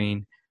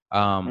inspiring.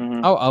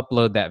 Mm-hmm. I'll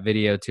upload that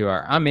video to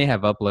I may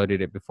have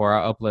uploaded it before.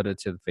 I'll upload it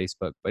to the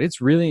Facebook, but it's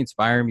really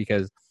inspiring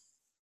because,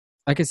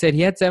 like I said,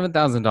 he had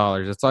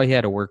 $7,000. That's all he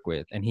had to work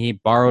with, and he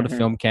borrowed a Mm-hmm.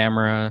 film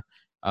camera.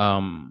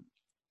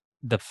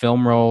 The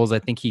film rolls I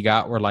think he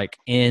got were like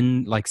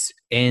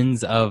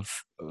ends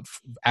of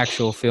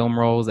actual film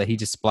rolls that he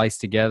just spliced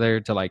together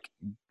to like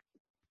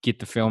get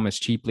the film as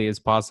cheaply as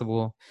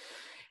possible.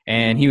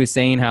 And Mm-hmm. he was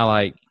saying how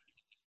like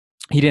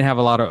he didn't have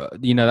a lot of,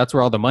 that's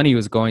where all the money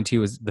was going to,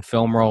 was the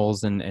film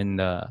rolls and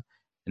a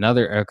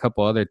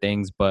couple other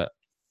things. But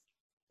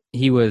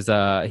he had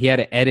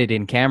to edit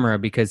in camera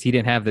because he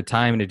didn't have the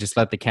time to just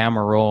let the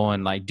camera roll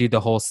and like do the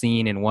whole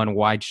scene in one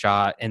wide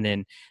shot and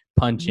then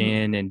punch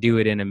in and do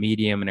it in a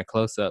medium and a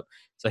close up.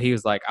 So he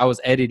was like, I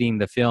was editing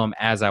the film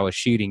as I was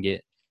shooting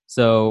it.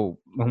 So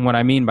what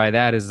I mean by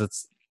that is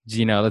let's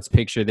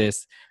picture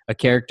this. A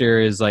character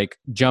is like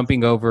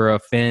jumping over a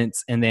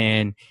fence and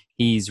then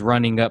he's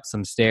running up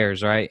some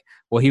stairs, right?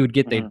 Well, he would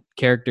get the Mm-hmm.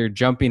 character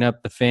jumping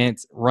up the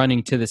fence,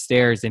 running to the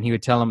stairs, and he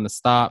would tell him to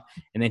stop.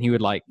 And then he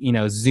would like,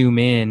 zoom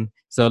in.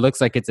 So it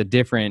looks like it's a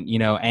different,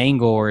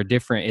 angle or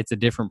it's a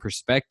different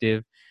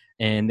perspective.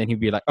 And then he'd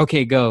be like,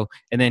 okay, go.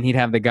 And then he'd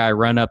have the guy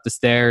run up the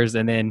stairs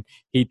and then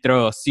he'd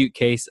throw a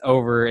suitcase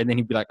over and then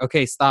he'd be like,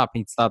 okay, stop.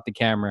 He'd stop the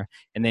camera.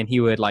 And then he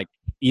would like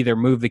either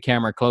move the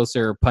camera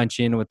closer or punch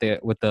in with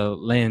the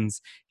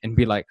lens and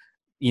be like,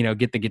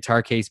 get the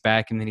guitar case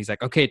back. And then he's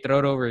like, okay, throw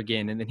it over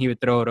again. And then he would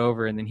throw it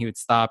over and then he would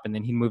stop and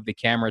then he'd move the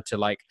camera to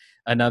like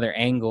another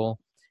angle.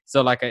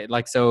 So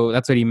so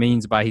that's what he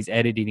means by he's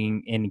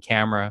editing in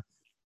camera.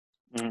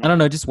 I don't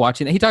know, just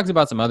watching it. He talks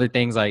about some other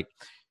things like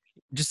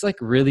just like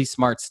really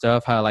smart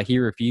stuff, how like he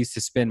refused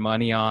to spend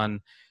money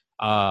on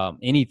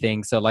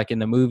anything. So like in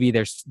the movie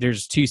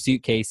there's two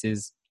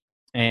suitcases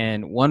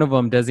and one of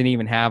them doesn't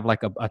even have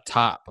like a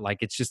top. Like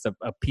it's just a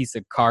piece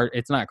of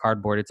it's not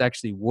cardboard, it's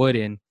actually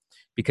wooden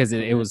because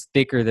it was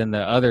thicker than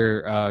the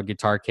other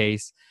guitar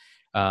case.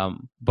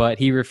 But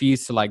he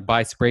refused to like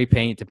buy spray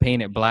paint to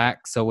paint it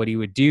black. So what he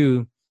would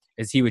do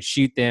is he would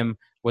shoot them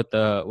with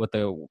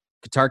the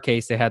guitar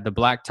case that had the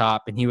black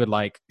top, and he would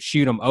like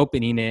shoot them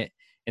opening it,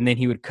 and then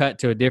he would cut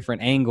to a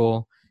different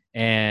angle,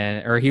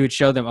 or he would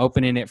show them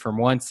opening it from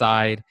one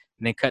side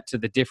and then cut to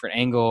the different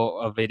angle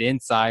of it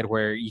inside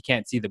where you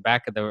can't see the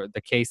back of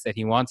the case that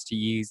he wants to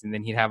use, and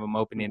then he'd have him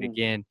open it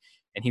again,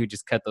 and he would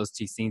just cut those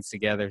two scenes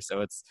together,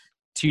 so it's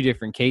two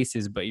different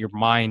cases, but your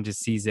mind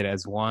just sees it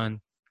as one.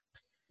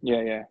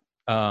 Yeah.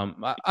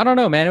 I don't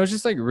know, man. It was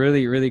just like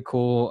really, really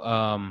cool.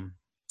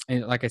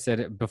 And like I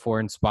said before,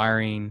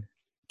 inspiring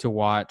to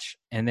watch.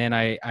 And then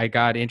I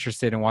got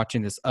interested in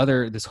watching this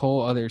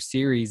whole other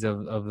series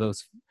of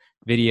those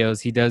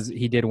videos.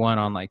 He did one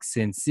on like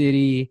Sin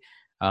City,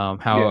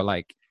 how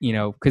like, you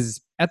know, because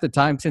at the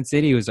time Sin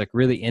City was like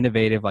really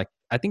innovative. Like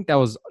I think that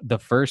was the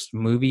first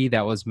movie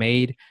that was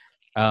made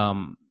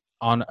on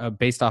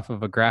based off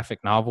of a graphic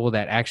novel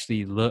that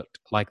actually looked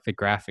like the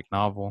graphic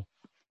novel.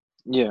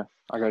 Yeah,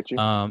 I got you.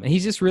 And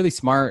he's just really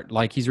smart.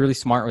 Like he's really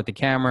smart with the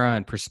camera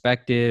and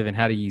perspective and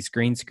how to use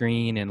green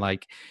screen. And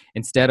like,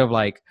 instead of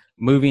like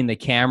moving the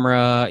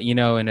camera, you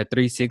know, in a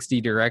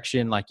 360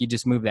 direction, like you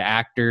just move the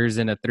actors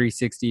in a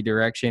 360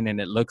 direction. And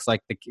it looks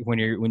like when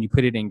you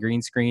put it in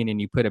green screen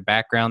and you put a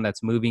background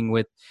that's moving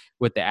with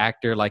the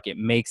actor, like it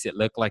makes it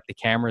look like the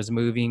camera's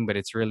moving, but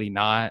it's really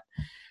not.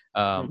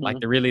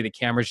 Like the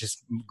camera's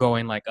just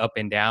going like up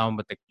and down,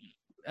 but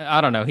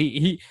I don't know.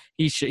 He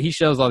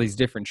shows all these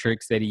different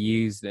tricks that he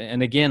used,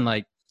 and again,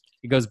 like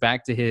it goes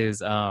back to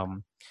his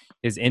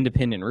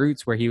independent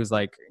roots, where he was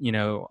like, you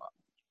know,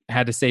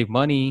 had to save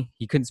money.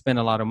 He couldn't spend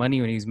a lot of money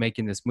when he was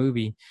making this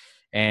movie,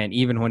 and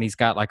even when he's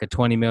got like a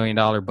 $20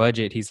 million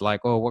budget, he's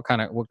like, oh, what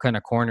kind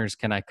of corners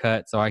can I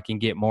cut so I can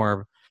get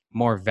more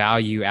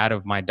value out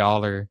of my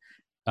dollar?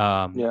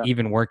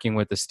 Even working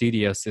with the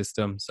studio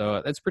system.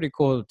 So that's pretty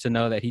cool to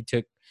know that he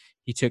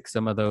took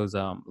some of those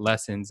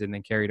lessons and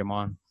then carried them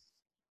on.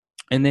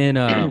 And then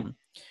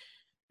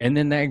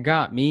that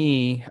got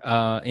me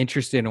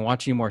interested in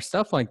watching more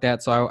stuff like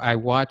that. So I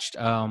watched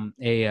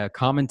a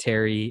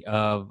commentary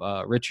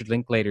of Richard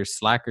Linklater's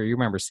Slacker. You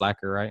remember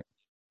Slacker, right?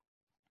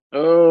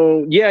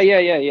 Oh,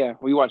 yeah.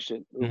 We watched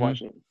it.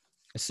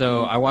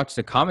 So I watched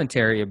a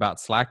commentary about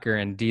Slacker,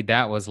 and dude,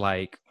 that was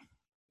like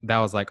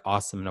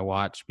awesome to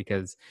watch,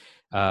 because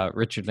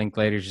Richard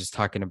Linklater's just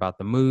talking about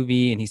the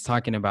movie, and he's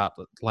talking about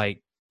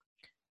like,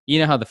 you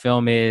know how the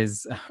film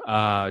is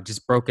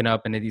just broken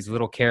up into these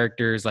little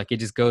characters. Like it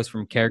just goes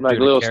from character like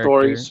to little character.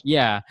 Stories.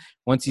 Yeah.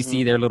 Once you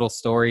see their little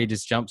story, it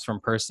just jumps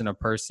from person to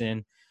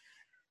person.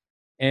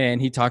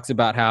 And he talks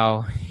about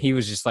how he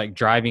was just like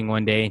driving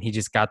one day and he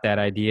just got that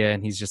idea.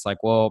 And he's just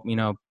like, well, you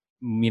know,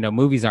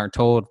 movies aren't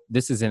told.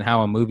 This isn't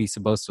how a movie's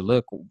supposed to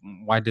look.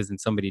 Why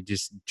doesn't somebody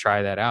just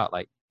try that out?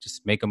 Like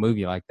just make a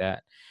movie like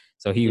that.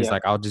 So he was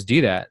like, I'll just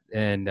do that.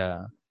 And,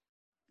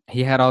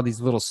 he had all these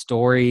little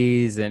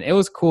stories, and it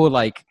was cool.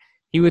 Like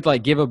he would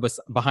like give a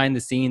behind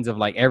the scenes of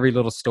like every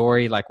little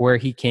story, like where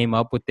he came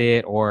up with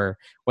it, or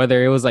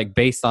whether it was like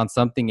based on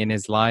something in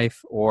his life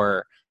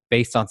or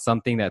based on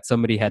something that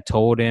somebody had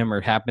told him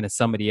or happened to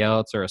somebody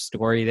else, or a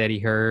story that he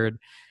heard.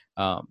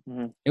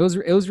 It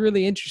was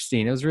really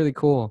interesting. It was really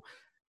cool.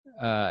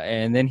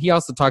 And then he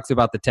also talks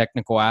about the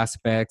technical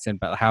aspects and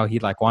about how he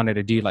like wanted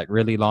to do like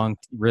really long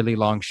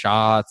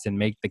shots and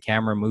make the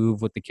camera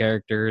move with the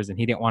characters. And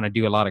he didn't want to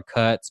do a lot of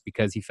cuts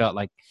because he felt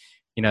like,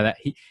 you know, that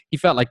he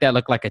felt like that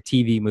looked like a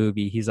TV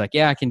movie. He's like,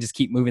 yeah, I can just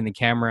keep moving the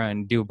camera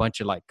and do a bunch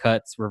of like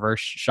cuts, reverse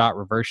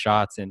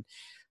shots. And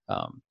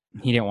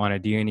he didn't want to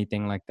do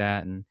anything like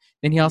that. And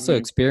then he also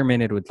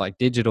experimented with like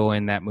digital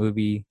in that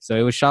movie. So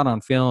it was shot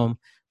on film,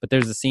 but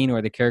there's a scene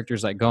where the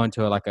characters like go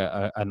into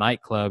a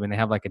nightclub and they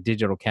have like a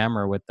digital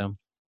camera with them.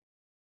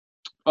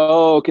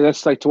 Oh, okay.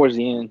 That's like towards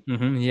the end.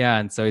 Yeah.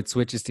 And so it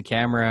switches to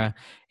camera.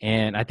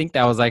 And I think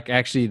that was like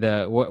actually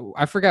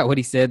I forgot what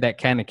he said that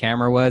kind of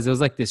camera was. It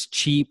was like this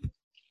cheap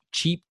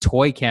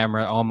toy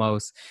camera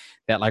almost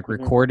that like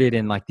recorded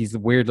in like these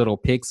weird little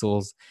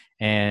pixels.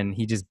 And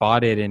he just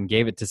bought it and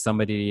gave it to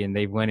somebody, and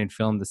they went and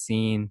filmed the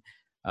scene.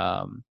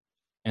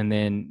 And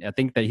then I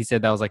think that he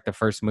said that was like the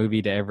first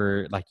movie to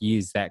ever like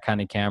use that kind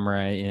of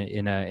camera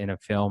in a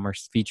film or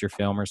feature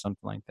film or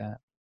something like that.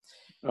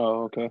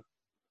 Oh, okay.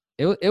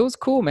 It was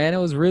cool, man. It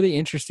was really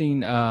interesting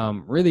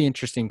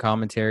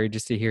commentary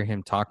just to hear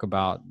him talk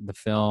about the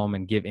film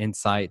and give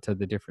insight to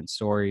the different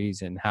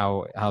stories and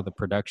how the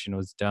production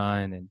was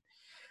done. And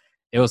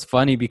it was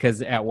funny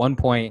because at one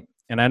point,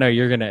 and I know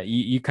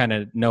you kind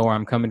of know where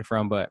I'm coming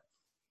from, but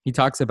he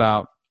talks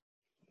about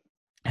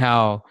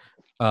how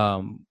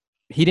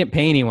he didn't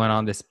pay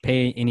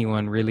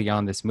anyone really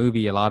on this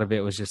movie. A lot of it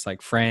was just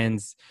like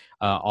friends.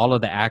 All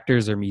of the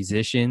actors are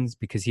musicians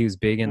because he was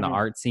big in the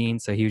art scene.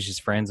 So he was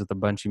just friends with a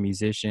bunch of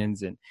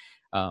musicians. And,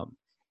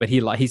 but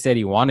he said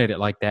he wanted it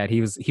like that.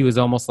 He was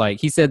almost like,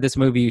 he said this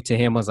movie to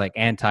him was like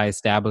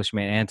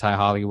anti-establishment,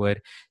 anti-Hollywood.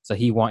 So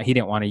he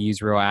didn't want to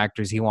use real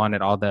actors. He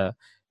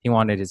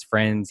wanted his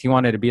friends. He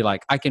wanted to be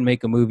like, I can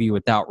make a movie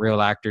without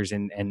real actors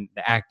and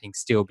the acting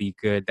still be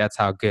good. That's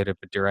how good of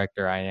a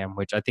director I am,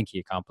 which I think he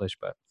accomplished,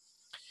 but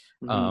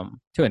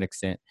to an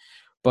extent.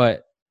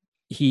 But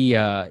he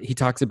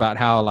talks about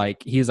how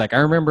like he's like, I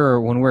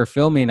remember when we were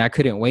filming, I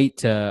couldn't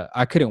wait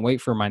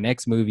for my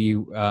next movie,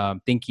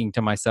 thinking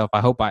to myself, I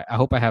hope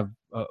I have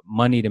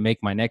money to make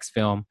my next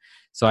film,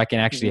 so I can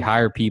actually Mhm.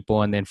 hire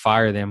people and then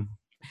fire them.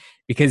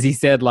 Because he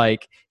said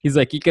like he's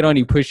like you can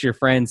only push your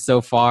friends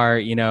so far,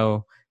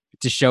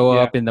 to show Yeah.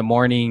 up in the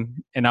morning.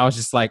 And I was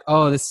just like,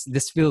 oh,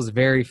 this feels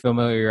very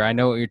familiar. I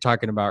know what you're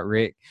talking about,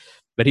 Rick.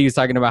 But he was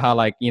talking about how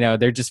like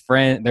they're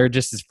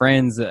just his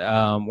friends,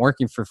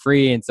 working for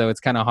free, and so it's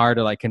kind of hard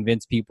to like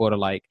convince people to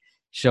like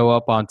show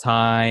up on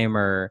time,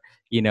 or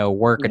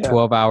work a Yeah.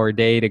 12-hour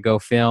day to go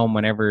film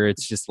whenever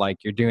it's just like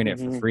you're doing it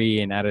for Mhm.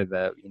 free and out of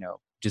the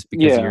just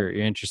because Yeah. you're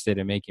interested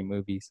in making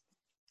movies.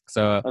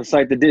 So It's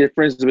like the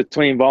difference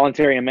between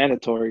voluntary and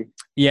mandatory.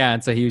 yeah,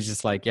 and so he was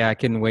just like, yeah, I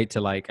couldn't wait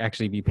to like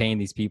actually be paying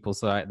these people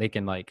so they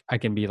can like I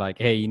can be like,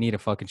 hey, you need to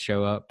fucking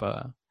show up.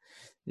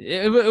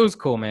 It was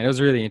cool, man. It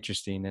was really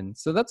interesting, and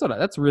so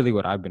that's really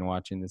what I've been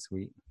watching this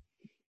week.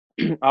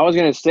 I was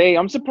gonna say,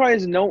 I'm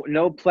surprised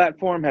no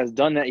platform has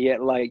done that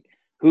yet, like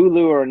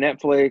Hulu or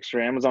Netflix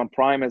or Amazon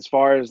Prime, as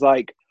far as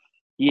like,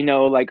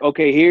 like,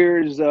 okay,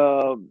 here's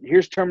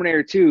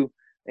Terminator 2,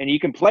 and you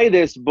can play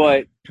this,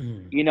 but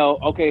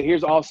okay,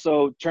 here's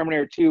also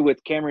Terminator 2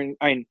 with Cameron.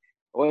 I mean,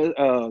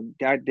 well,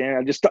 God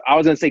damn, I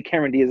was gonna say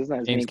Cameron Diaz. That's not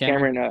his James name.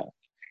 Cameron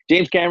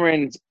James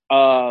Cameron's,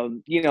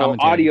 commentary.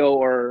 audio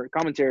or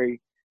commentary.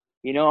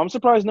 I'm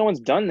surprised no one's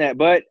done that,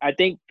 but I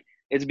think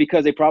it's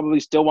because they probably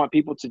still want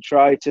people to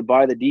try to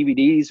buy the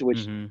DVDs,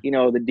 which Hmm.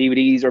 the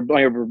DVDs or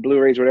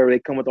Blu-rays or whatever, they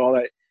come with all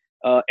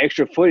that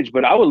extra footage.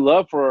 But I would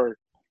love for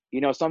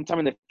sometime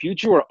in the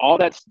future where all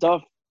that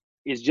stuff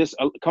is just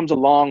comes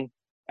along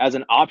as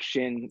an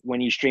option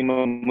when you stream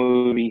a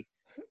movie.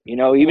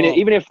 Well,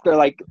 Even if they're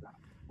like,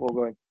 well,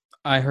 go ahead.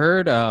 I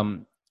heard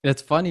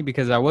it's funny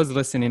because I was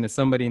listening to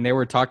somebody and they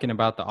were talking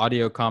about the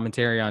audio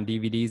commentary on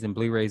DVDs and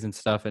Blu-rays and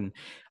stuff, and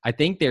I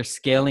think they're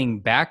scaling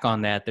back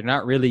on that. They're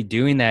not really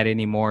doing that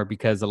anymore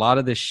because a lot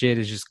of this shit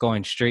is just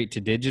going straight to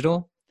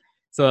digital.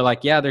 So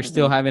like yeah, they're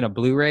still Mm-hmm. having a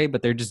Blu-ray,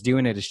 but they're just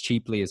doing it as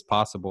cheaply as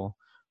possible.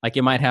 Like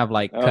it might have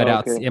like Oh,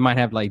 cutouts, okay. it might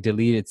have like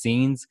deleted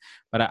scenes,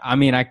 but I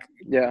mean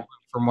Yeah.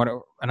 from what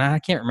and I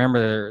can't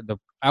remember the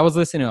I was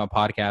listening to a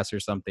podcast or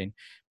something,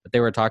 but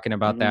they were talking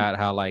about Mm-hmm. that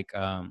how like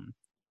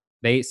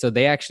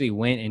they actually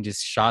went and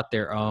just shot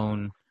their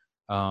own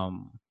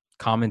um,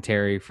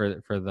 commentary for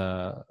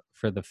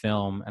the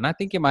film, and I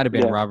think it might have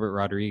been Yeah. Robert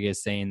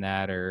Rodriguez saying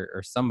that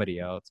or somebody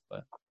else,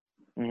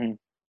 Mm-hmm.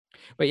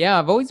 but yeah,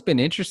 I've always been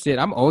interested.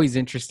 I'm always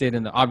interested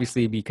in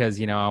obviously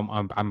because I'm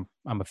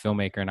a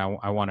filmmaker and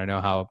I want to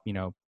know how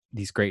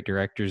these great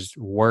directors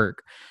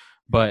work,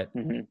 but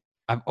Mm-hmm.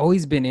 I've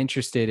always been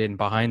interested in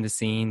behind the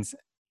scenes,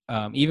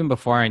 even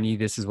before I knew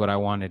this is what I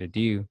wanted to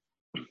do,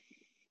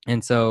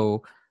 and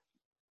so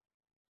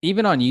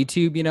even on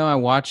YouTube, I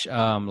watch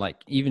like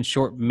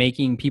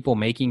even people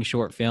making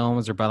short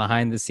films or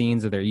behind the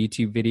scenes of their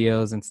YouTube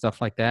videos and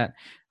stuff like that.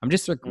 I'm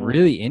just like Mm-hmm.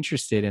 really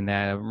interested in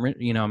that.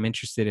 I'm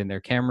interested in their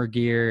camera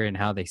gear and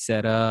how they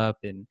set up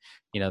and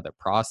the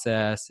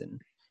process,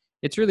 and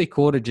it's really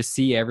cool to just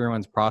see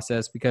everyone's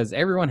process because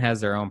everyone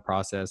has their own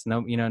process. No,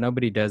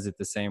 nobody does it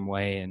the same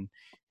way,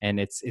 and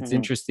it's Mm-hmm.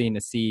 interesting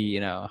to see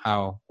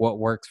how what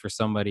works for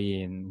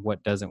somebody and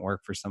what doesn't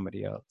work for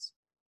somebody else.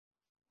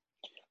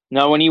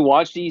 Now, when you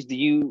watch these,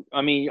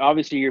 I mean,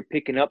 obviously you're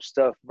picking up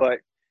stuff, but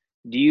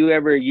do you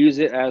ever use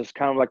it as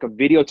kind of like a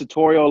video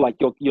tutorial? Like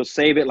you'll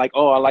save it like,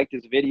 oh, I like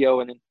this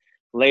video, and then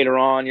later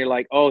on you're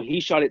like, oh,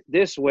 he shot it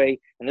this way,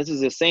 and this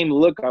is the same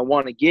look I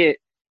want to get,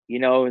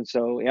 and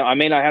so I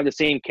may not have the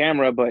same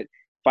camera, but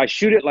if I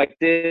shoot it like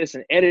this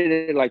and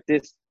edit it like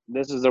this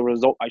is the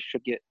result I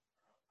should get.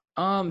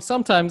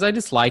 Sometimes I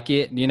just like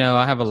it.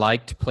 I have a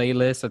liked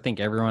playlist. I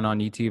think everyone on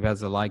YouTube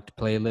has a liked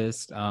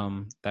playlist.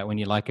 That when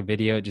you like a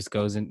video, it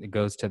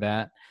goes to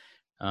that.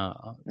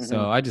 Mm-hmm.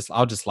 So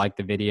I'll just like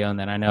the video, and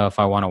then I know if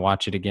I want to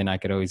watch it again, I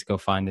could always go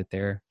find it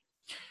there.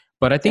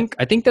 But I think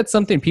that's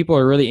something people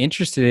are really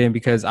interested in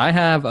because I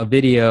have a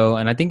video,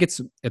 and I think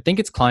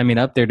it's climbing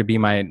up there to be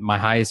my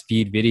highest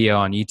viewed video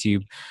on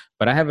YouTube.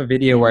 But I have a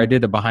video where I Mm-hmm.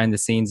 did the behind the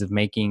scenes of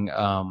making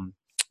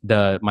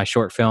the my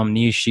short film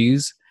New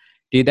Shoes.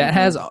 Dude,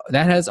 Mm-hmm.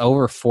 that has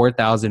over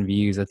 4,000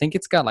 views. I think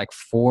it's got like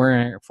four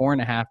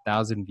and a half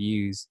thousand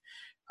views,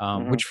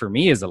 Mm-hmm. which for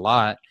me is a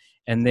lot.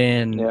 And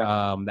then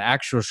Yeah. the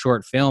actual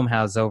short film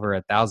has over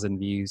 1,000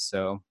 views.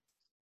 So,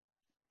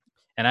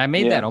 and I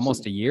made that Yeah.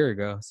 almost So a year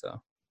ago. So.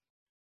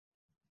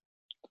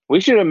 we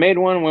should have made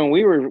one when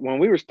we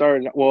were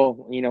starting. Well,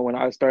 when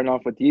I was starting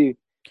off with you,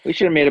 we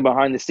should have made it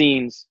behind the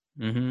scenes.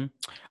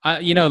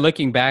 Mm-hmm.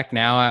 Looking back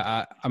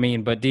now, I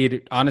mean, but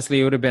dude, honestly,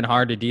 it would have been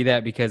hard to do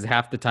that because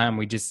half the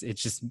time it's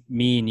just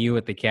me and you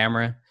with the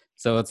camera.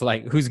 So it's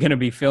like, who's going to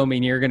be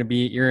filming?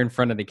 You're in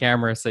front of the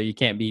camera, so you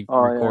can't be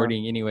Oh yeah,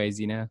 recording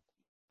anyways.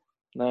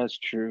 that's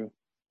true.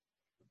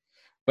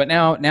 But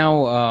now,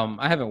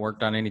 I haven't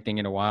worked on anything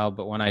in a while.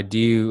 But when I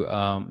do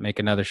make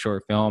another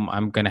short film,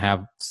 try to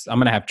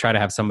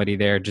have somebody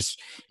there.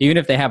 Just even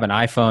if they have an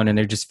iPhone and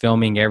they're just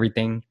filming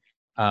everything,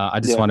 Yeah. I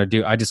just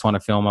want to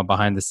film a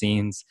behind the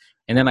scenes,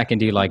 and then I can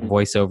do like Hmm.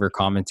 voiceover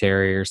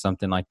commentary or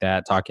something like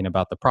that, talking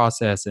about the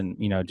process and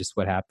just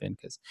what happened.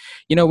 Because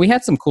we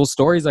had some cool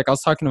stories. Like I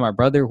was talking to my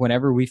brother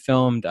whenever we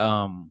filmed.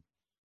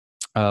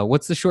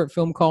 What's the short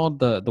film called?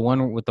 The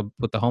one with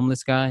the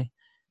homeless guy.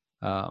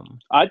 Um,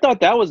 I thought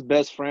that was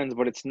Best Friends,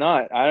 but it's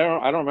not. I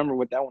don't remember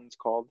what that one's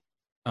called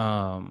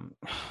um,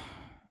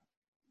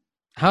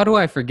 how do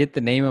I forget the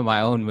name of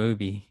my own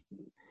movie?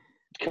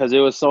 because it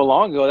was so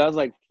long ago. That was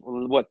like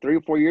what 3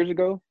 or 4 years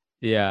ago.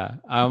 Yeah,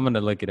 I'm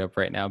gonna look it up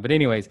right now. But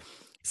anyways,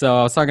 so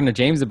I was talking to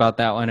James about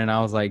that one, and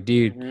I was like,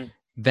 dude, Hmm.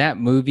 that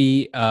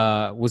movie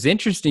was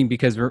interesting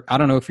because I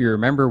don't know if you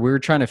remember, we were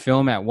trying to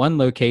film at one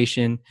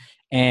location,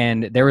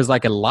 and there was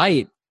like a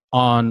light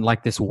on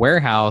like this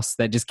warehouse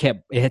that just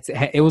kept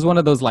it was one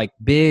of those like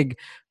big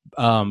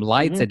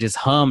lights Hmm. that just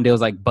hummed. It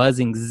was like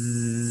buzzing,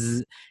 zzz,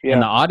 and Yeah,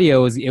 the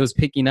audio was it was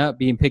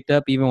being picked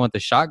up even with the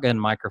shotgun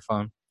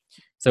microphone.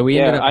 So we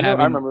ended yeah, up I know. I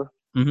having. remember.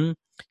 Mhm.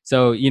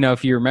 So,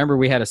 if you remember,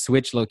 we had to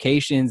switch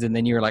locations, and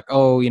then you were like,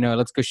 "Oh,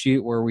 let's go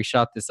shoot where we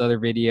shot this other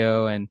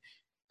video," and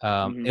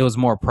it Hmm. was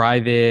more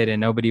private, and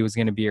nobody was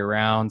going to be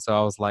around. So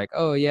I was like,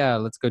 "Oh yeah,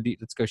 let's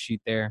go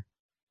shoot there."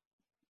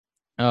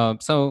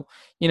 So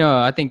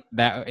I think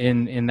that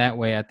in that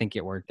way, I think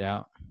it worked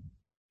out.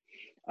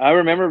 I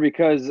remember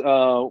because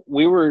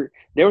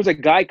there was a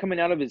guy coming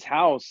out of his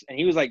house and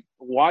he was like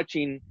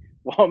watching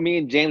while me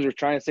and James were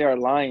trying to say our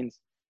lines,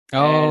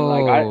 and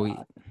like Oh,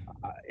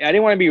 I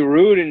didn't want to be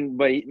rude,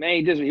 but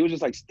man, he was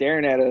just like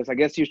staring at us. I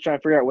guess he was trying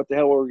to figure out what the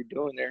hell were we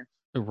doing there.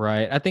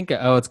 right. I think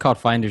it's called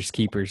Finders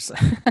Keepers.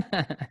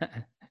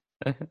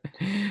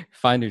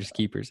 Finders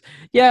keepers.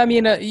 Yeah, I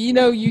mean,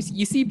 you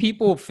see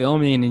people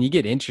filming and you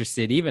get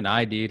interested. Even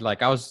I did.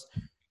 Like I was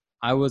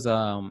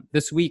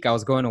this week I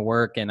was going to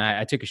work and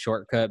I took a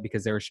shortcut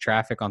because there was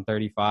traffic on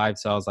 35.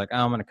 So I was like, oh,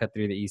 I'm gonna cut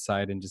through the east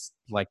side and just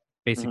like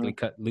Hmm. basically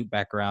cut loop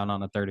back around on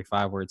the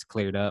 35 where it's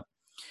cleared up.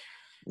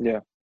 Yeah.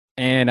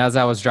 And as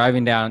I was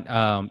driving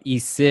down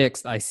East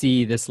Sixth, I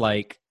see this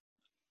like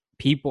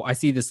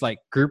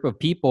group of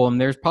people, and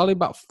there's probably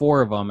about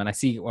four of them, and I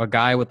see a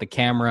guy with a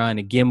camera and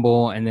a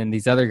gimbal, and then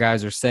these other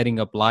guys are setting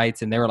up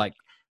lights, and they were like,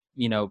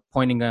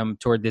 pointing them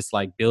toward this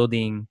like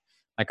building,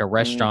 like a Hmm.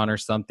 restaurant or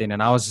something.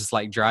 And I was just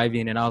like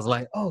driving, and I was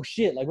like, oh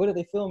shit, like what are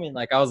they filming?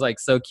 Like I was like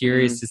so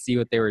curious Hmm. to see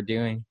what they were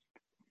doing.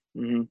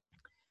 Hmm.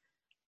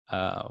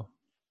 uh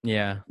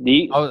yeah. Do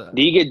you, Oh,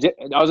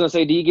 I was gonna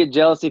say, do you get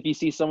jealous if you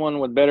see someone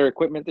with better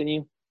equipment than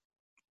you?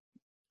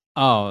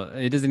 oh,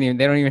 it doesn't even,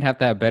 they don't even have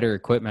to have better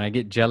equipment. I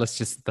get jealous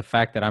just the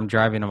fact that I'm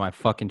driving on my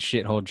fucking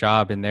shithole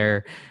job, and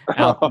they're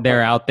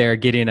out there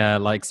getting to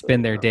like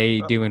spend their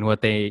day doing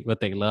what they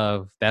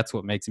love. That's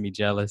what makes me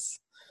jealous.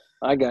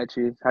 I got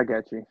you. I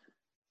got you.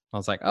 I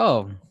was like,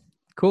 oh,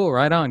 cool,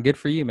 right on. Good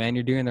for you, man.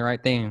 You're doing the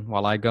right thing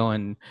while I go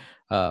and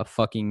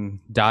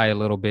fucking die a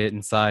little bit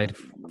inside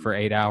for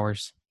 8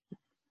 hours.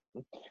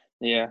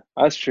 Yeah,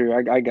 that's true.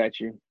 I got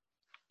you.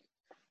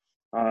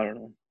 I don't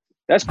know.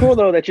 That's cool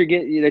though that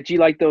you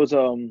like those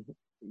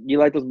you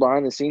like those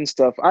behind the scenes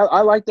stuff.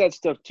 I like that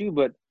stuff too,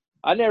 but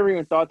I never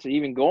even thought to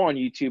even go on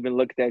YouTube and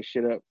look that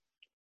shit up.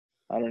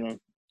 I don't know.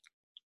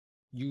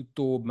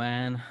 YouTube,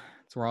 man.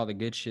 That's where all the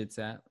good shit's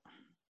at.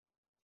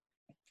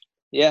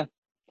 Yeah,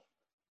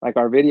 like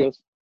our videos.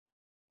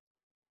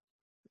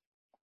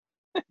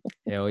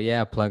 Hell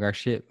yeah, plug our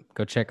shit.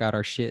 Go check out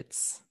our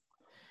shits.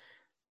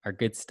 Our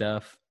good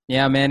stuff.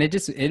 Yeah, man,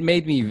 it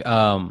made me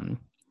I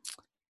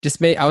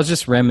was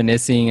just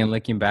reminiscing and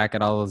looking back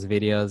at all those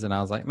videos, and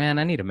I was like, man,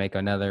 I need to make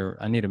another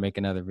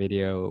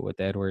video with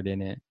Edward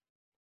in it.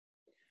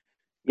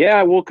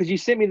 Yeah, well, because you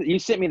sent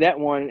me that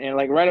one, and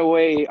like right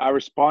away I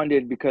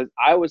responded because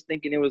I was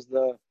thinking it was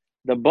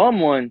the bum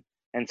one,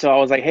 and so I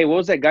was like, hey, what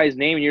was that guy's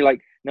name? And you're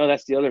like, no,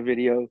 that's the other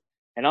video.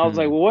 And I was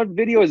like, Hmm. well, what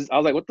video is? I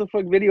was like, what the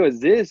fuck video is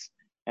this?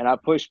 And I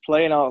pushed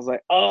play, and I was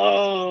like,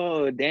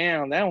 oh,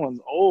 damn, that one's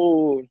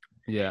old.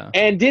 Yeah.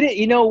 And didn't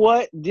you know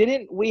what?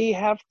 Didn't we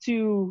have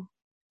to?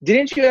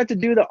 Didn't you have to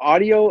do the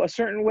audio a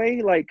certain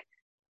way? Like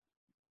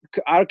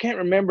I can't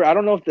remember. I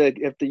don't know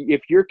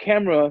if your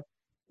camera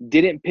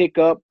didn't pick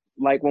up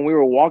like when we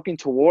were walking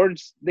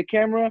towards the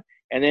camera,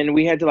 and then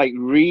we had to like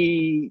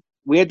redo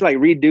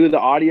the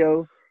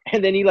audio,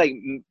 and then he like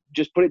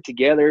just put it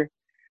together.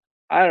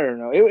 I don't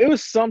know. It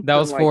was something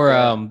like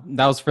that.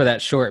 That was for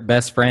that short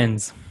Best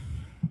Friends.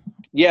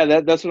 Yeah,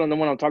 that's what the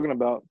one I'm talking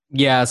about.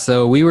 Yeah,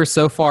 so we were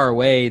so far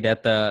away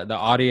that the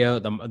audio,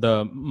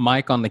 the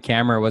mic on the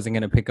camera wasn't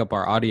going to pick up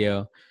our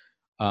audio.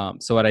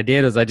 So what I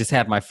did is I just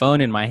had my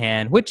phone in my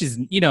hand, which is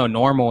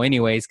normal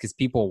anyways, because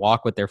people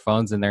walk with their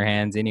phones in their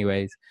hands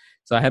anyways.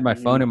 So I had my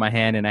phone Hmm. in my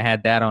hand and I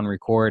had that on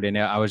record, and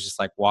I was just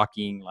like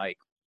walking, like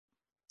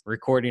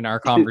recording our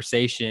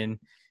conversation,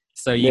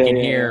 so you Yeah, can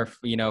yeah, yeah.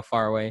 hear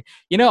far away.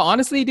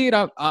 Honestly, dude,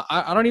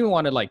 I don't even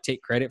want to like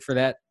take credit for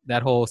that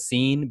whole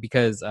scene,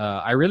 because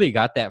I really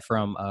got that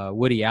from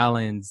Woody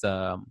Allen's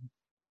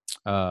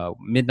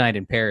Midnight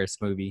in Paris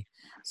movie.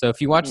 So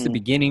if you watch the Mm,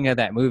 beginning of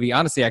that movie,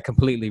 honestly, I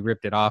completely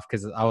ripped it off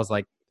because I was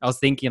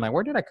thinking like,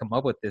 where did I come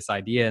up with this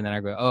idea? And then I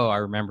go, oh, I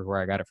remember where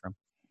I got it from.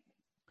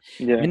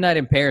 yeah. Midnight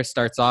in Paris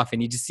starts off,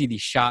 and you just see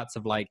these shots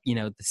of like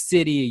the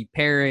city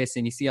Paris,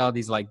 and you see all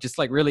these like just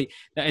like really,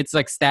 it's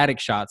like static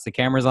shots. The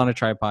camera's on a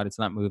tripod, it's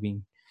not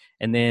moving,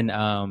 and then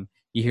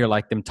you hear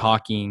like them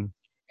talking,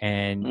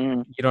 and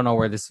Mm. you don't know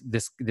where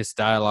this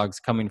dialogue's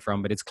coming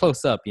from, but it's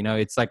close up, you know,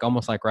 it's like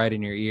almost like right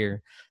in your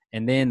ear.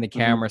 And then the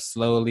camera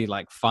slowly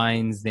like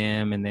finds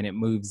them, and then it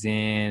moves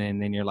in,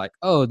 and then you're like,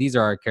 oh, these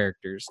are our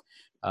characters.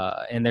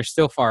 And they're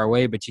still far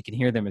away, but you can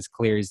hear them as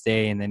clear as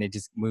day. And then it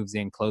just moves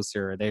in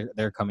closer, or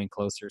they're coming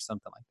closer,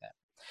 something like that.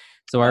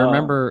 So I Oh.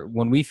 remember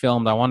when we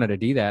filmed, I wanted to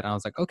do that. I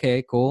was like,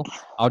 okay, cool.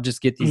 I'll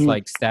just get these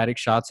like static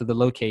shots of the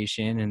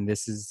location, and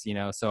this is, you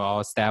know, so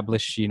I'll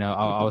establish, you know,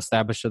 I'll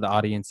establish to the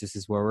audience this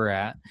is where we're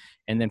at,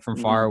 and then from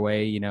far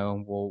away, you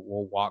know,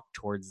 we'll walk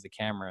towards the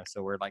camera.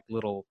 So we're like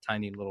little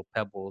tiny little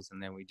pebbles,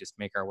 and then we just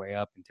make our way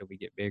up until we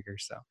get bigger.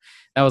 So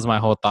that was my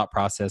whole thought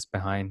process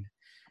behind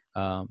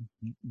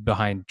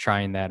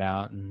trying that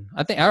out. And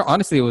I think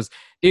honestly it was,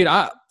 dude,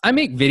 I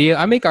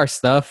make our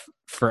stuff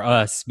for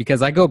us,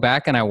 because I go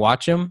back and I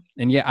watch them,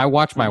 and yeah, I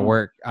watch my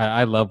work.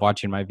 I love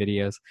watching my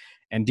videos,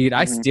 and dude,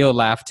 I still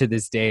laugh to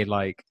this day.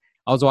 Like,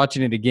 I was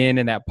watching it again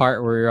in that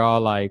part where you're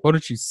all like, "What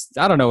don't you?"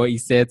 I don't know what you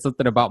said,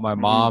 something about my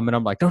mom, and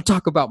I'm like, "Don't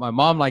talk about my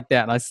mom like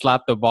that." And I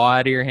slapped the ball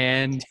out of your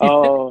hand.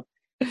 Oh,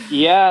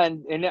 yeah,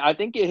 and I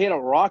think it hit a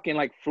rock and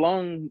like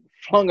flung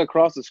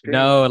across the screen.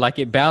 No, like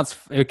it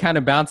kind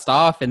of bounced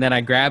off, and then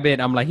I grab it.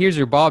 And I'm like, "Here's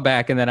your ball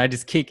back," and then I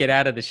just kick it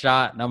out of the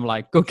shot, and I'm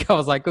like, "Go!" I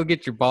was like, "Go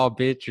get your ball,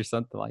 bitch," or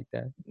something like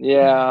that.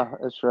 Yeah,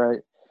 that's right.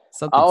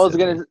 Something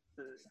silly.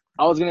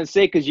 I was gonna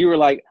say, because you were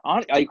like,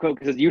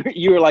 because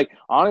you were like,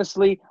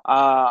 honestly,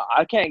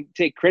 I can't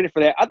take credit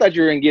for that. I thought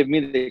you were gonna give me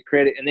the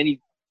credit, and then you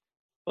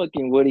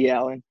fucking Woody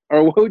Allen,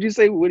 or what would you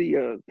say, Woody?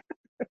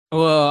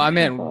 Well, I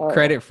meant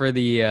credit for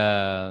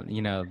the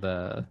you know,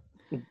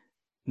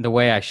 the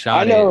way I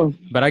shot know, it,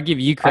 but I give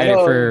you I credit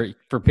know.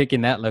 for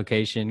picking that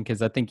location,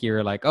 because I think you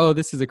were like, "Oh,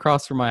 this is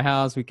across from my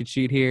house. We could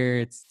shoot here.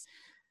 It's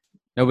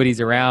nobody's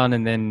around,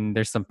 and then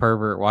there's some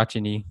pervert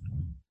watching you."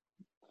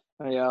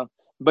 Yeah,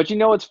 but you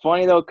know what's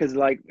funny though, because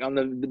like on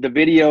the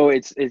video,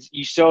 it's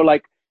you show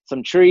like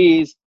some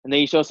trees, and then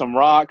you show some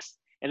rocks,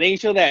 and then you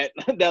show that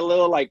that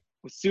little like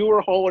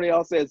sewer hole, and it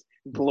all says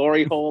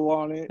glory hole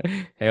on it.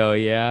 Hell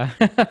yeah.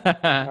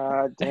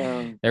 God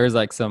damn, There was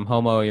like some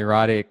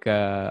homoerotic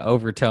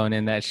overtone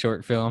in that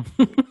short film.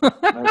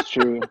 that's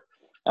true.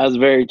 That's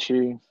very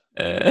true.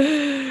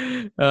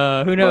 Who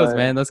knows, But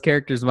man? Those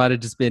characters might have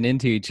just been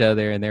into each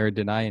other and they were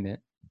denying it.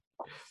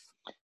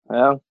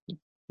 well,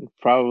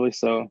 probably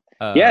so.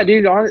 Yeah, Uh,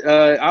 dude.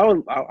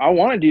 I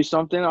want to do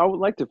something. I would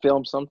like to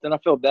film something. I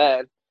feel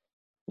bad,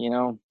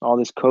 all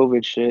this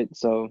COVID shit.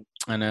 So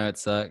I know it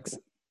sucks,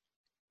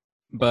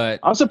 but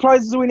I'm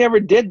surprised we never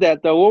did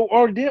that though.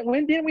 When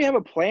didn't we have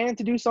a plan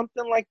to do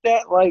something like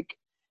that? Like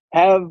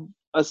have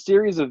a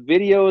series of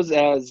videos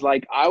as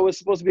like I was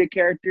supposed to be a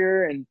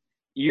character and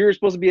you're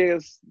supposed to be a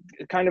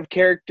kind of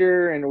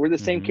character, and we're the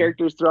same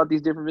characters throughout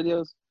these different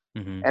videos.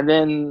 And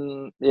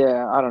then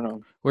yeah, I don't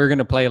know. We're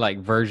gonna play like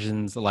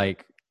versions,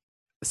 like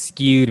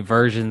skewed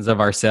versions of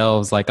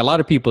ourselves. Like a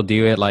lot of people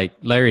do it. Like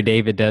Larry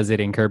David does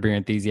it in Curb Your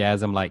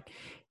Enthusiasm. Like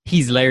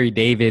he's Larry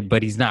David,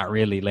 but he's not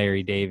really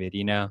Larry David.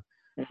 You know,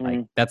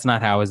 like that's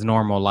not how his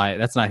normal life.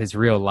 That's not his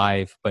real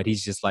life. But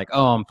he's just like,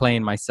 oh, I'm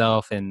playing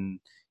myself in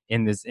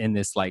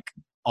this like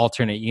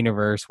alternate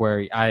universe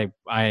where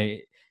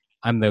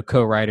I'm the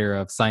co-writer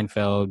of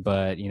Seinfeld,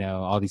 but you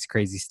know, all these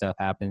crazy stuff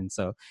happens.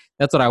 So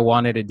that's what I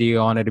wanted to do.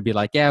 I wanted to be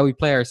like, yeah, we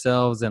play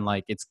ourselves, and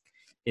like it's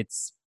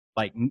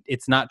like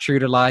it's not true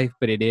to life,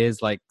 but it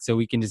is, like, so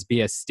we can just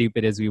be as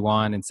stupid as we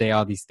want and say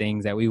all these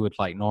things that we would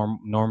like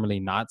normally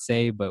not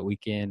say, but we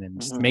can, and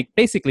just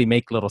basically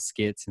make little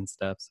skits and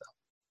stuff. So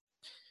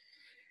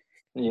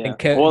Yeah.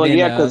 and Well, then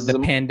yeah, because the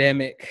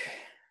pandemic.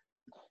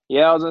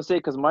 yeah, I was gonna say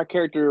because my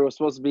character was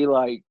supposed to be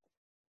like,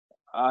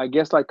 I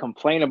guess like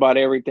complain about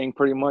everything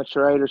pretty much,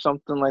 right, or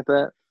something like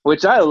that.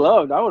 Which I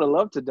loved. I would have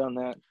loved to done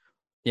that.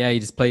 Yeah, you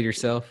just played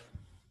yourself.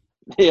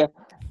 Yeah,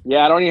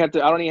 yeah. I don't even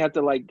have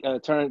to like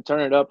turn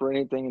it up or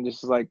anything, and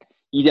just like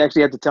you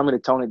actually have to tell me to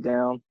tone it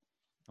down.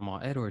 Come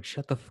on, Edward,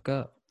 shut the fuck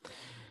up.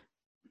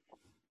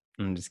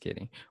 I'm just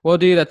kidding. Well,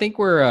 dude, I think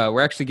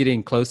we're actually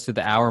getting close to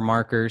the hour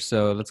marker,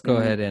 so let's go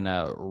ahead and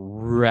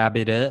wrap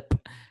it up.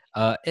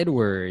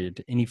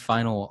 Edward, any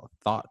final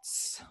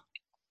thoughts?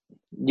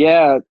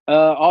 Yeah.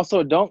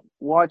 Also, don't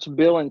watch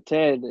Bill and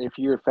Ted if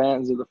you're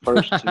fans of the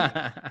first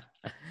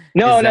two.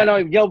 No.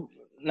 Yo,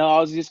 no. I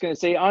was just gonna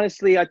say,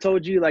 honestly, I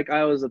told you like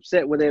I was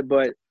upset with it,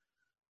 but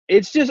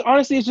it's just one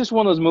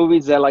of those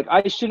movies that like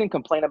I shouldn't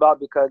complain about,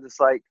 because it's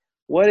like,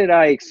 what did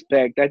I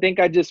expect? I think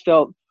I just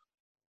felt,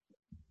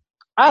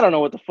 I don't know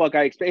what the fuck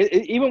I expect.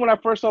 Even when I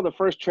first saw the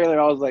first trailer,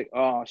 I was like,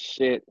 oh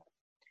shit,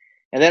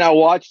 and then I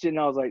watched it and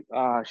I was like,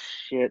 oh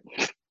shit.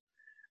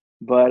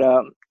 But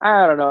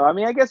I don't know. I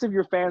mean, I guess if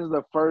you're fans of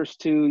the first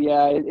two,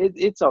 yeah,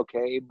 it's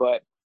okay.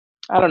 But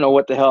I don't know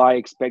what the hell I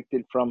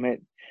expected from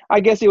it. I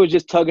guess it was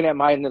just tugging at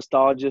my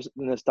nostalgia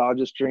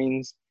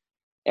strings,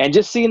 and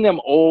just seeing them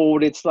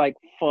old. It's like,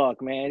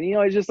 fuck, man.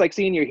 It's just like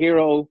seeing your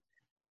hero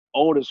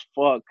old as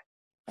fuck,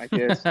 I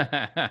guess.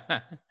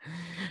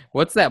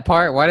 What's that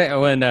part?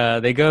 When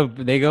they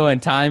go in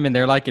time and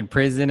they're like in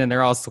prison and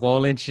they're all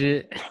swollen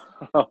shit?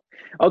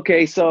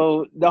 Okay,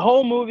 so the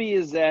whole movie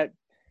is that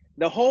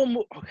the whole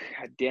oh,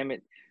 God damn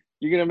it,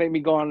 you're gonna make me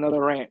go on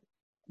another rant.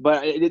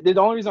 But the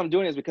only reason I'm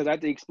doing it is because I have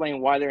to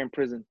explain why they're in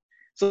prison.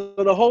 So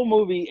the whole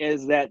movie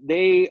is that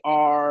they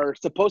are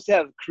supposed to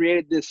have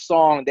created this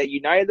song that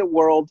united the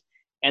world,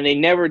 and they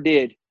never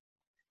did.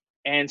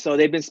 And so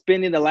they've been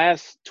spending the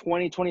last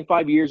 20,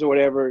 25 years or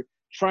whatever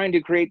trying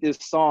to create this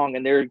song,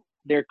 and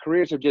their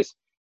careers are just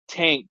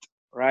tanked,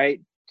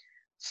 right?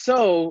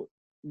 So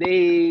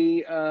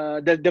they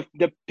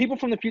the people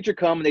from the future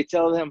come and they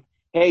tell them,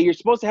 hey, you're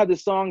supposed to have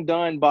this song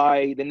done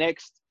by the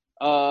next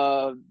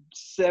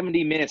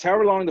 70 minutes,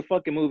 however long the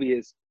fucking movie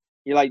is.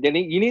 You're like, you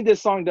need this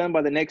song done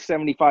by the next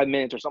 75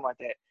 minutes or something like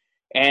that.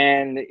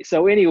 And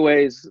so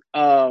anyways,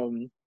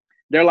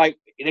 they're like,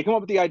 they come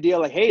up with the idea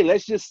like, hey,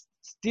 let's just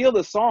steal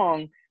the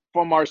song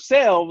from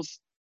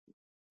ourselves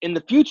in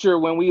the future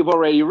when we've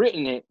already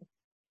written it.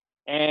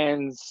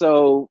 And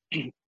so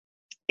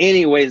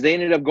anyways, they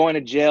ended up going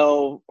to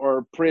jail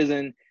or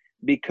prison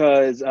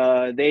because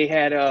they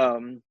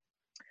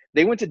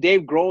went to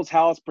Dave Grohl's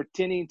house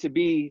pretending to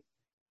be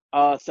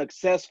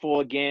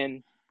successful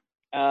again,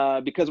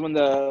 because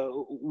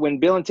when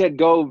Bill and Ted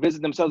go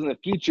visit themselves in the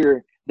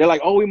future, they're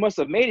like, oh, we must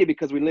have made it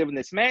because we live in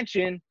this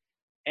mansion.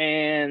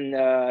 And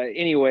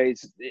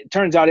anyways, it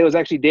turns out it was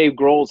actually Dave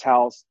Grohl's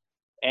house,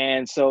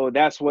 and so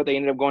that's what they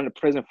ended up going to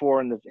prison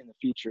for in the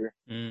future.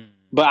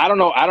 But I don't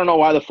know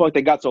why the fuck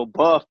they got so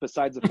buff.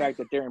 Besides the fact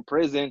that they're in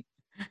prison,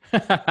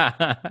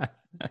 I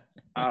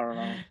don't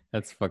know.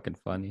 That's fucking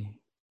funny.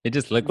 It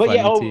just looked But funny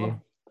yeah, to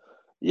you.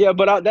 yeah,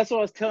 but that's what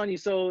I was telling you.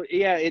 So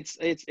yeah,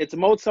 it's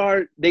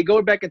Mozart. They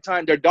go back in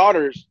time. Their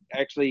daughters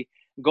actually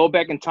go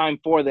back in time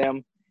for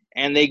them,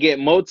 and they get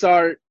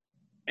Mozart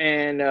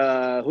and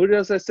who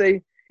else I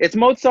say? It's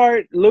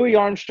Mozart, Louis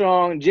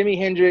Armstrong, Jimi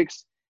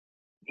Hendrix,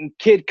 and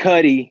Kid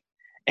Cudi,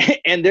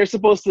 and they're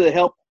supposed to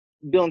help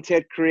Bill and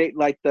Ted create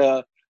like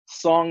the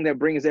song that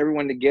brings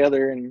everyone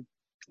together. And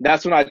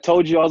that's when I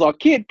told you I was all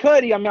Kid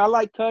Cudi. I mean, I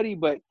like Cudi,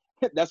 but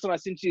that's when I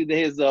sent you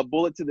his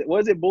bullet to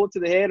the bullet to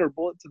the head or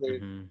bullet to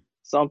the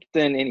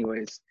something.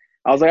 Anyways,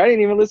 I was like, I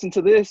didn't even listen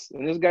to this,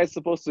 and this guy's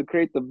supposed to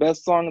create the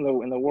best song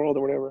in the world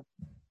or whatever.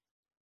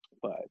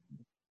 But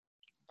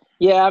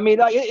yeah, I mean,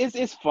 like,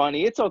 it's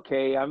funny. It's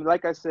okay. I mean,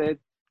 like I said,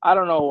 I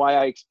don't know why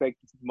I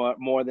expected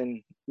more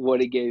than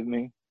what it gave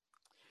me.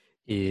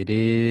 It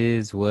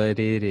is what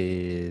it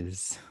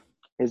is.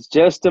 It's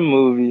just a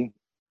movie.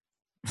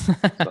 Just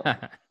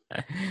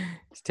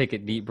take a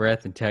deep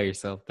breath and tell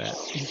yourself that.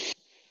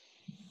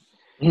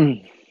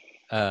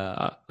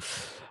 All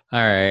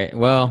right.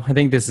 Well, I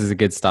think this is a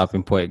good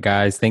stopping point,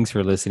 guys. Thanks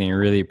for listening.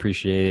 Really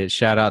appreciate it.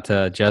 Shout out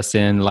to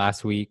Justin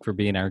last week for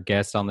being our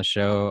guest on the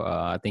show.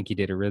 I think he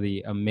did a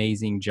really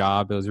amazing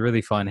job. It was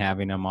really fun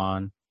having him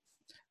on.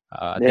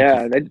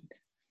 Yeah.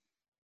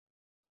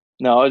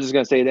 No, I was just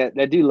gonna say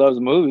that dude loves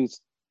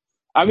movies.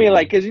 I mean,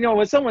 like, cause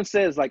when someone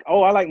says like,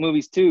 "Oh, I like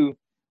movies too,"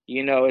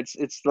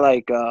 it's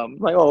like, oh,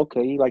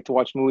 okay, you like to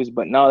watch movies,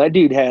 but no, that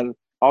dude had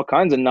all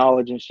kinds of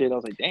knowledge and shit. I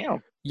was like,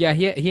 damn. Yeah,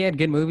 he had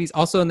good movies.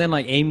 Also, and then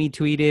like Amy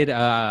tweeted,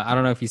 I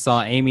don't know if you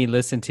saw, Amy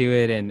listened to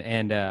it and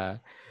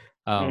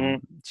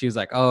she was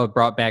like, "Oh, it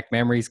brought back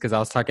memories," because I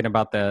was talking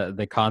about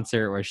the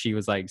concert where she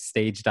was like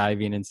stage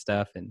diving and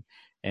stuff, and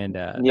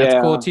that's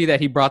cool too that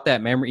he brought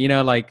that memory.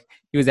 Like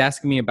he was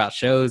asking me about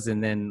shows,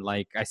 and then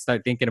like I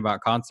started thinking about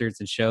concerts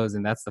and shows,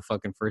 and that's the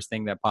fucking first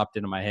thing that popped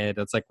into my head.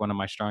 That's like one of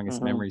my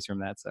strongest memories from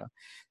that. So it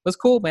was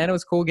cool, man. It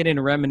was cool getting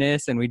to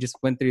reminisce, and we just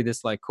went through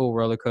this like cool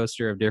roller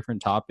coaster of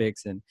different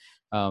topics, and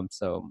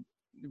so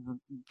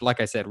like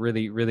I said,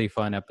 really, really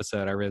fun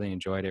episode. I really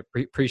enjoyed it.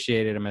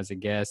 Appreciated him as a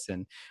guest,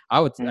 and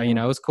I would,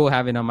 it was cool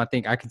having him. I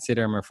think I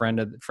consider him a friend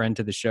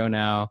to the show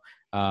now.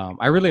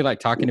 I really like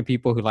talking to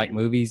people who like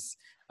movies,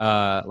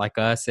 like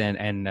us,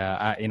 and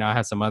I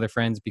have some other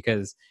friends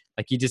because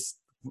like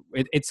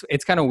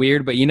it's kind of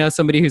weird, but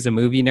somebody who's a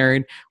movie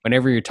nerd,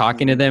 whenever you're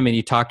talking to them and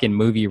you talk in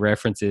movie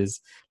references,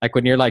 like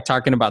when you're like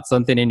talking about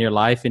something in your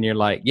life and you're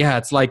like, yeah,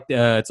 it's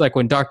like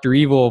when Dr.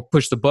 Evil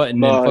pushed the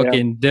button and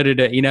fucking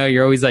da-da-da,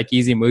 you're always like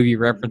using movie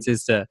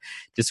references to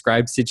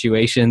describe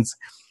situations.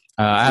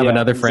 I have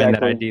another friend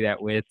that I do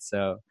that with,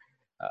 so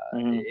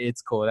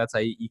it's cool. That's how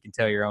you can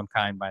tell your own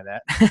kind by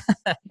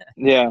that.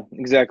 Yeah,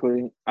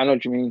 exactly. I know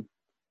what you mean.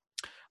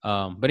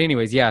 But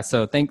anyways, yeah,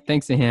 so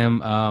thanks to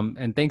him,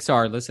 and thanks to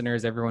our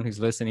listeners, everyone who's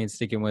listening and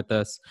sticking with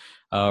us.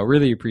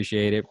 Really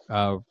appreciate it.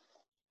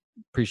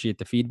 Appreciate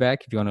the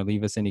feedback. If you want to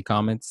leave us any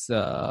comments,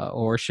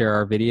 or share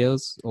our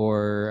videos,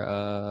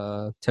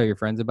 or tell your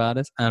friends about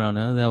us, I don't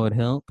know, that would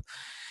help.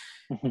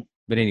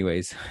 But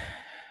anyways,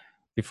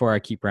 before I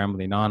keep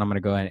rambling on, I'm going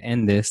to go ahead and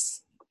end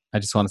this. I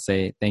just want to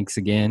say thanks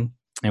again,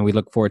 and we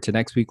look forward to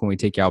next week when we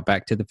take y'all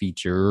back to the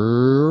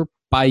future.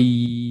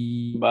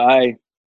 Bye.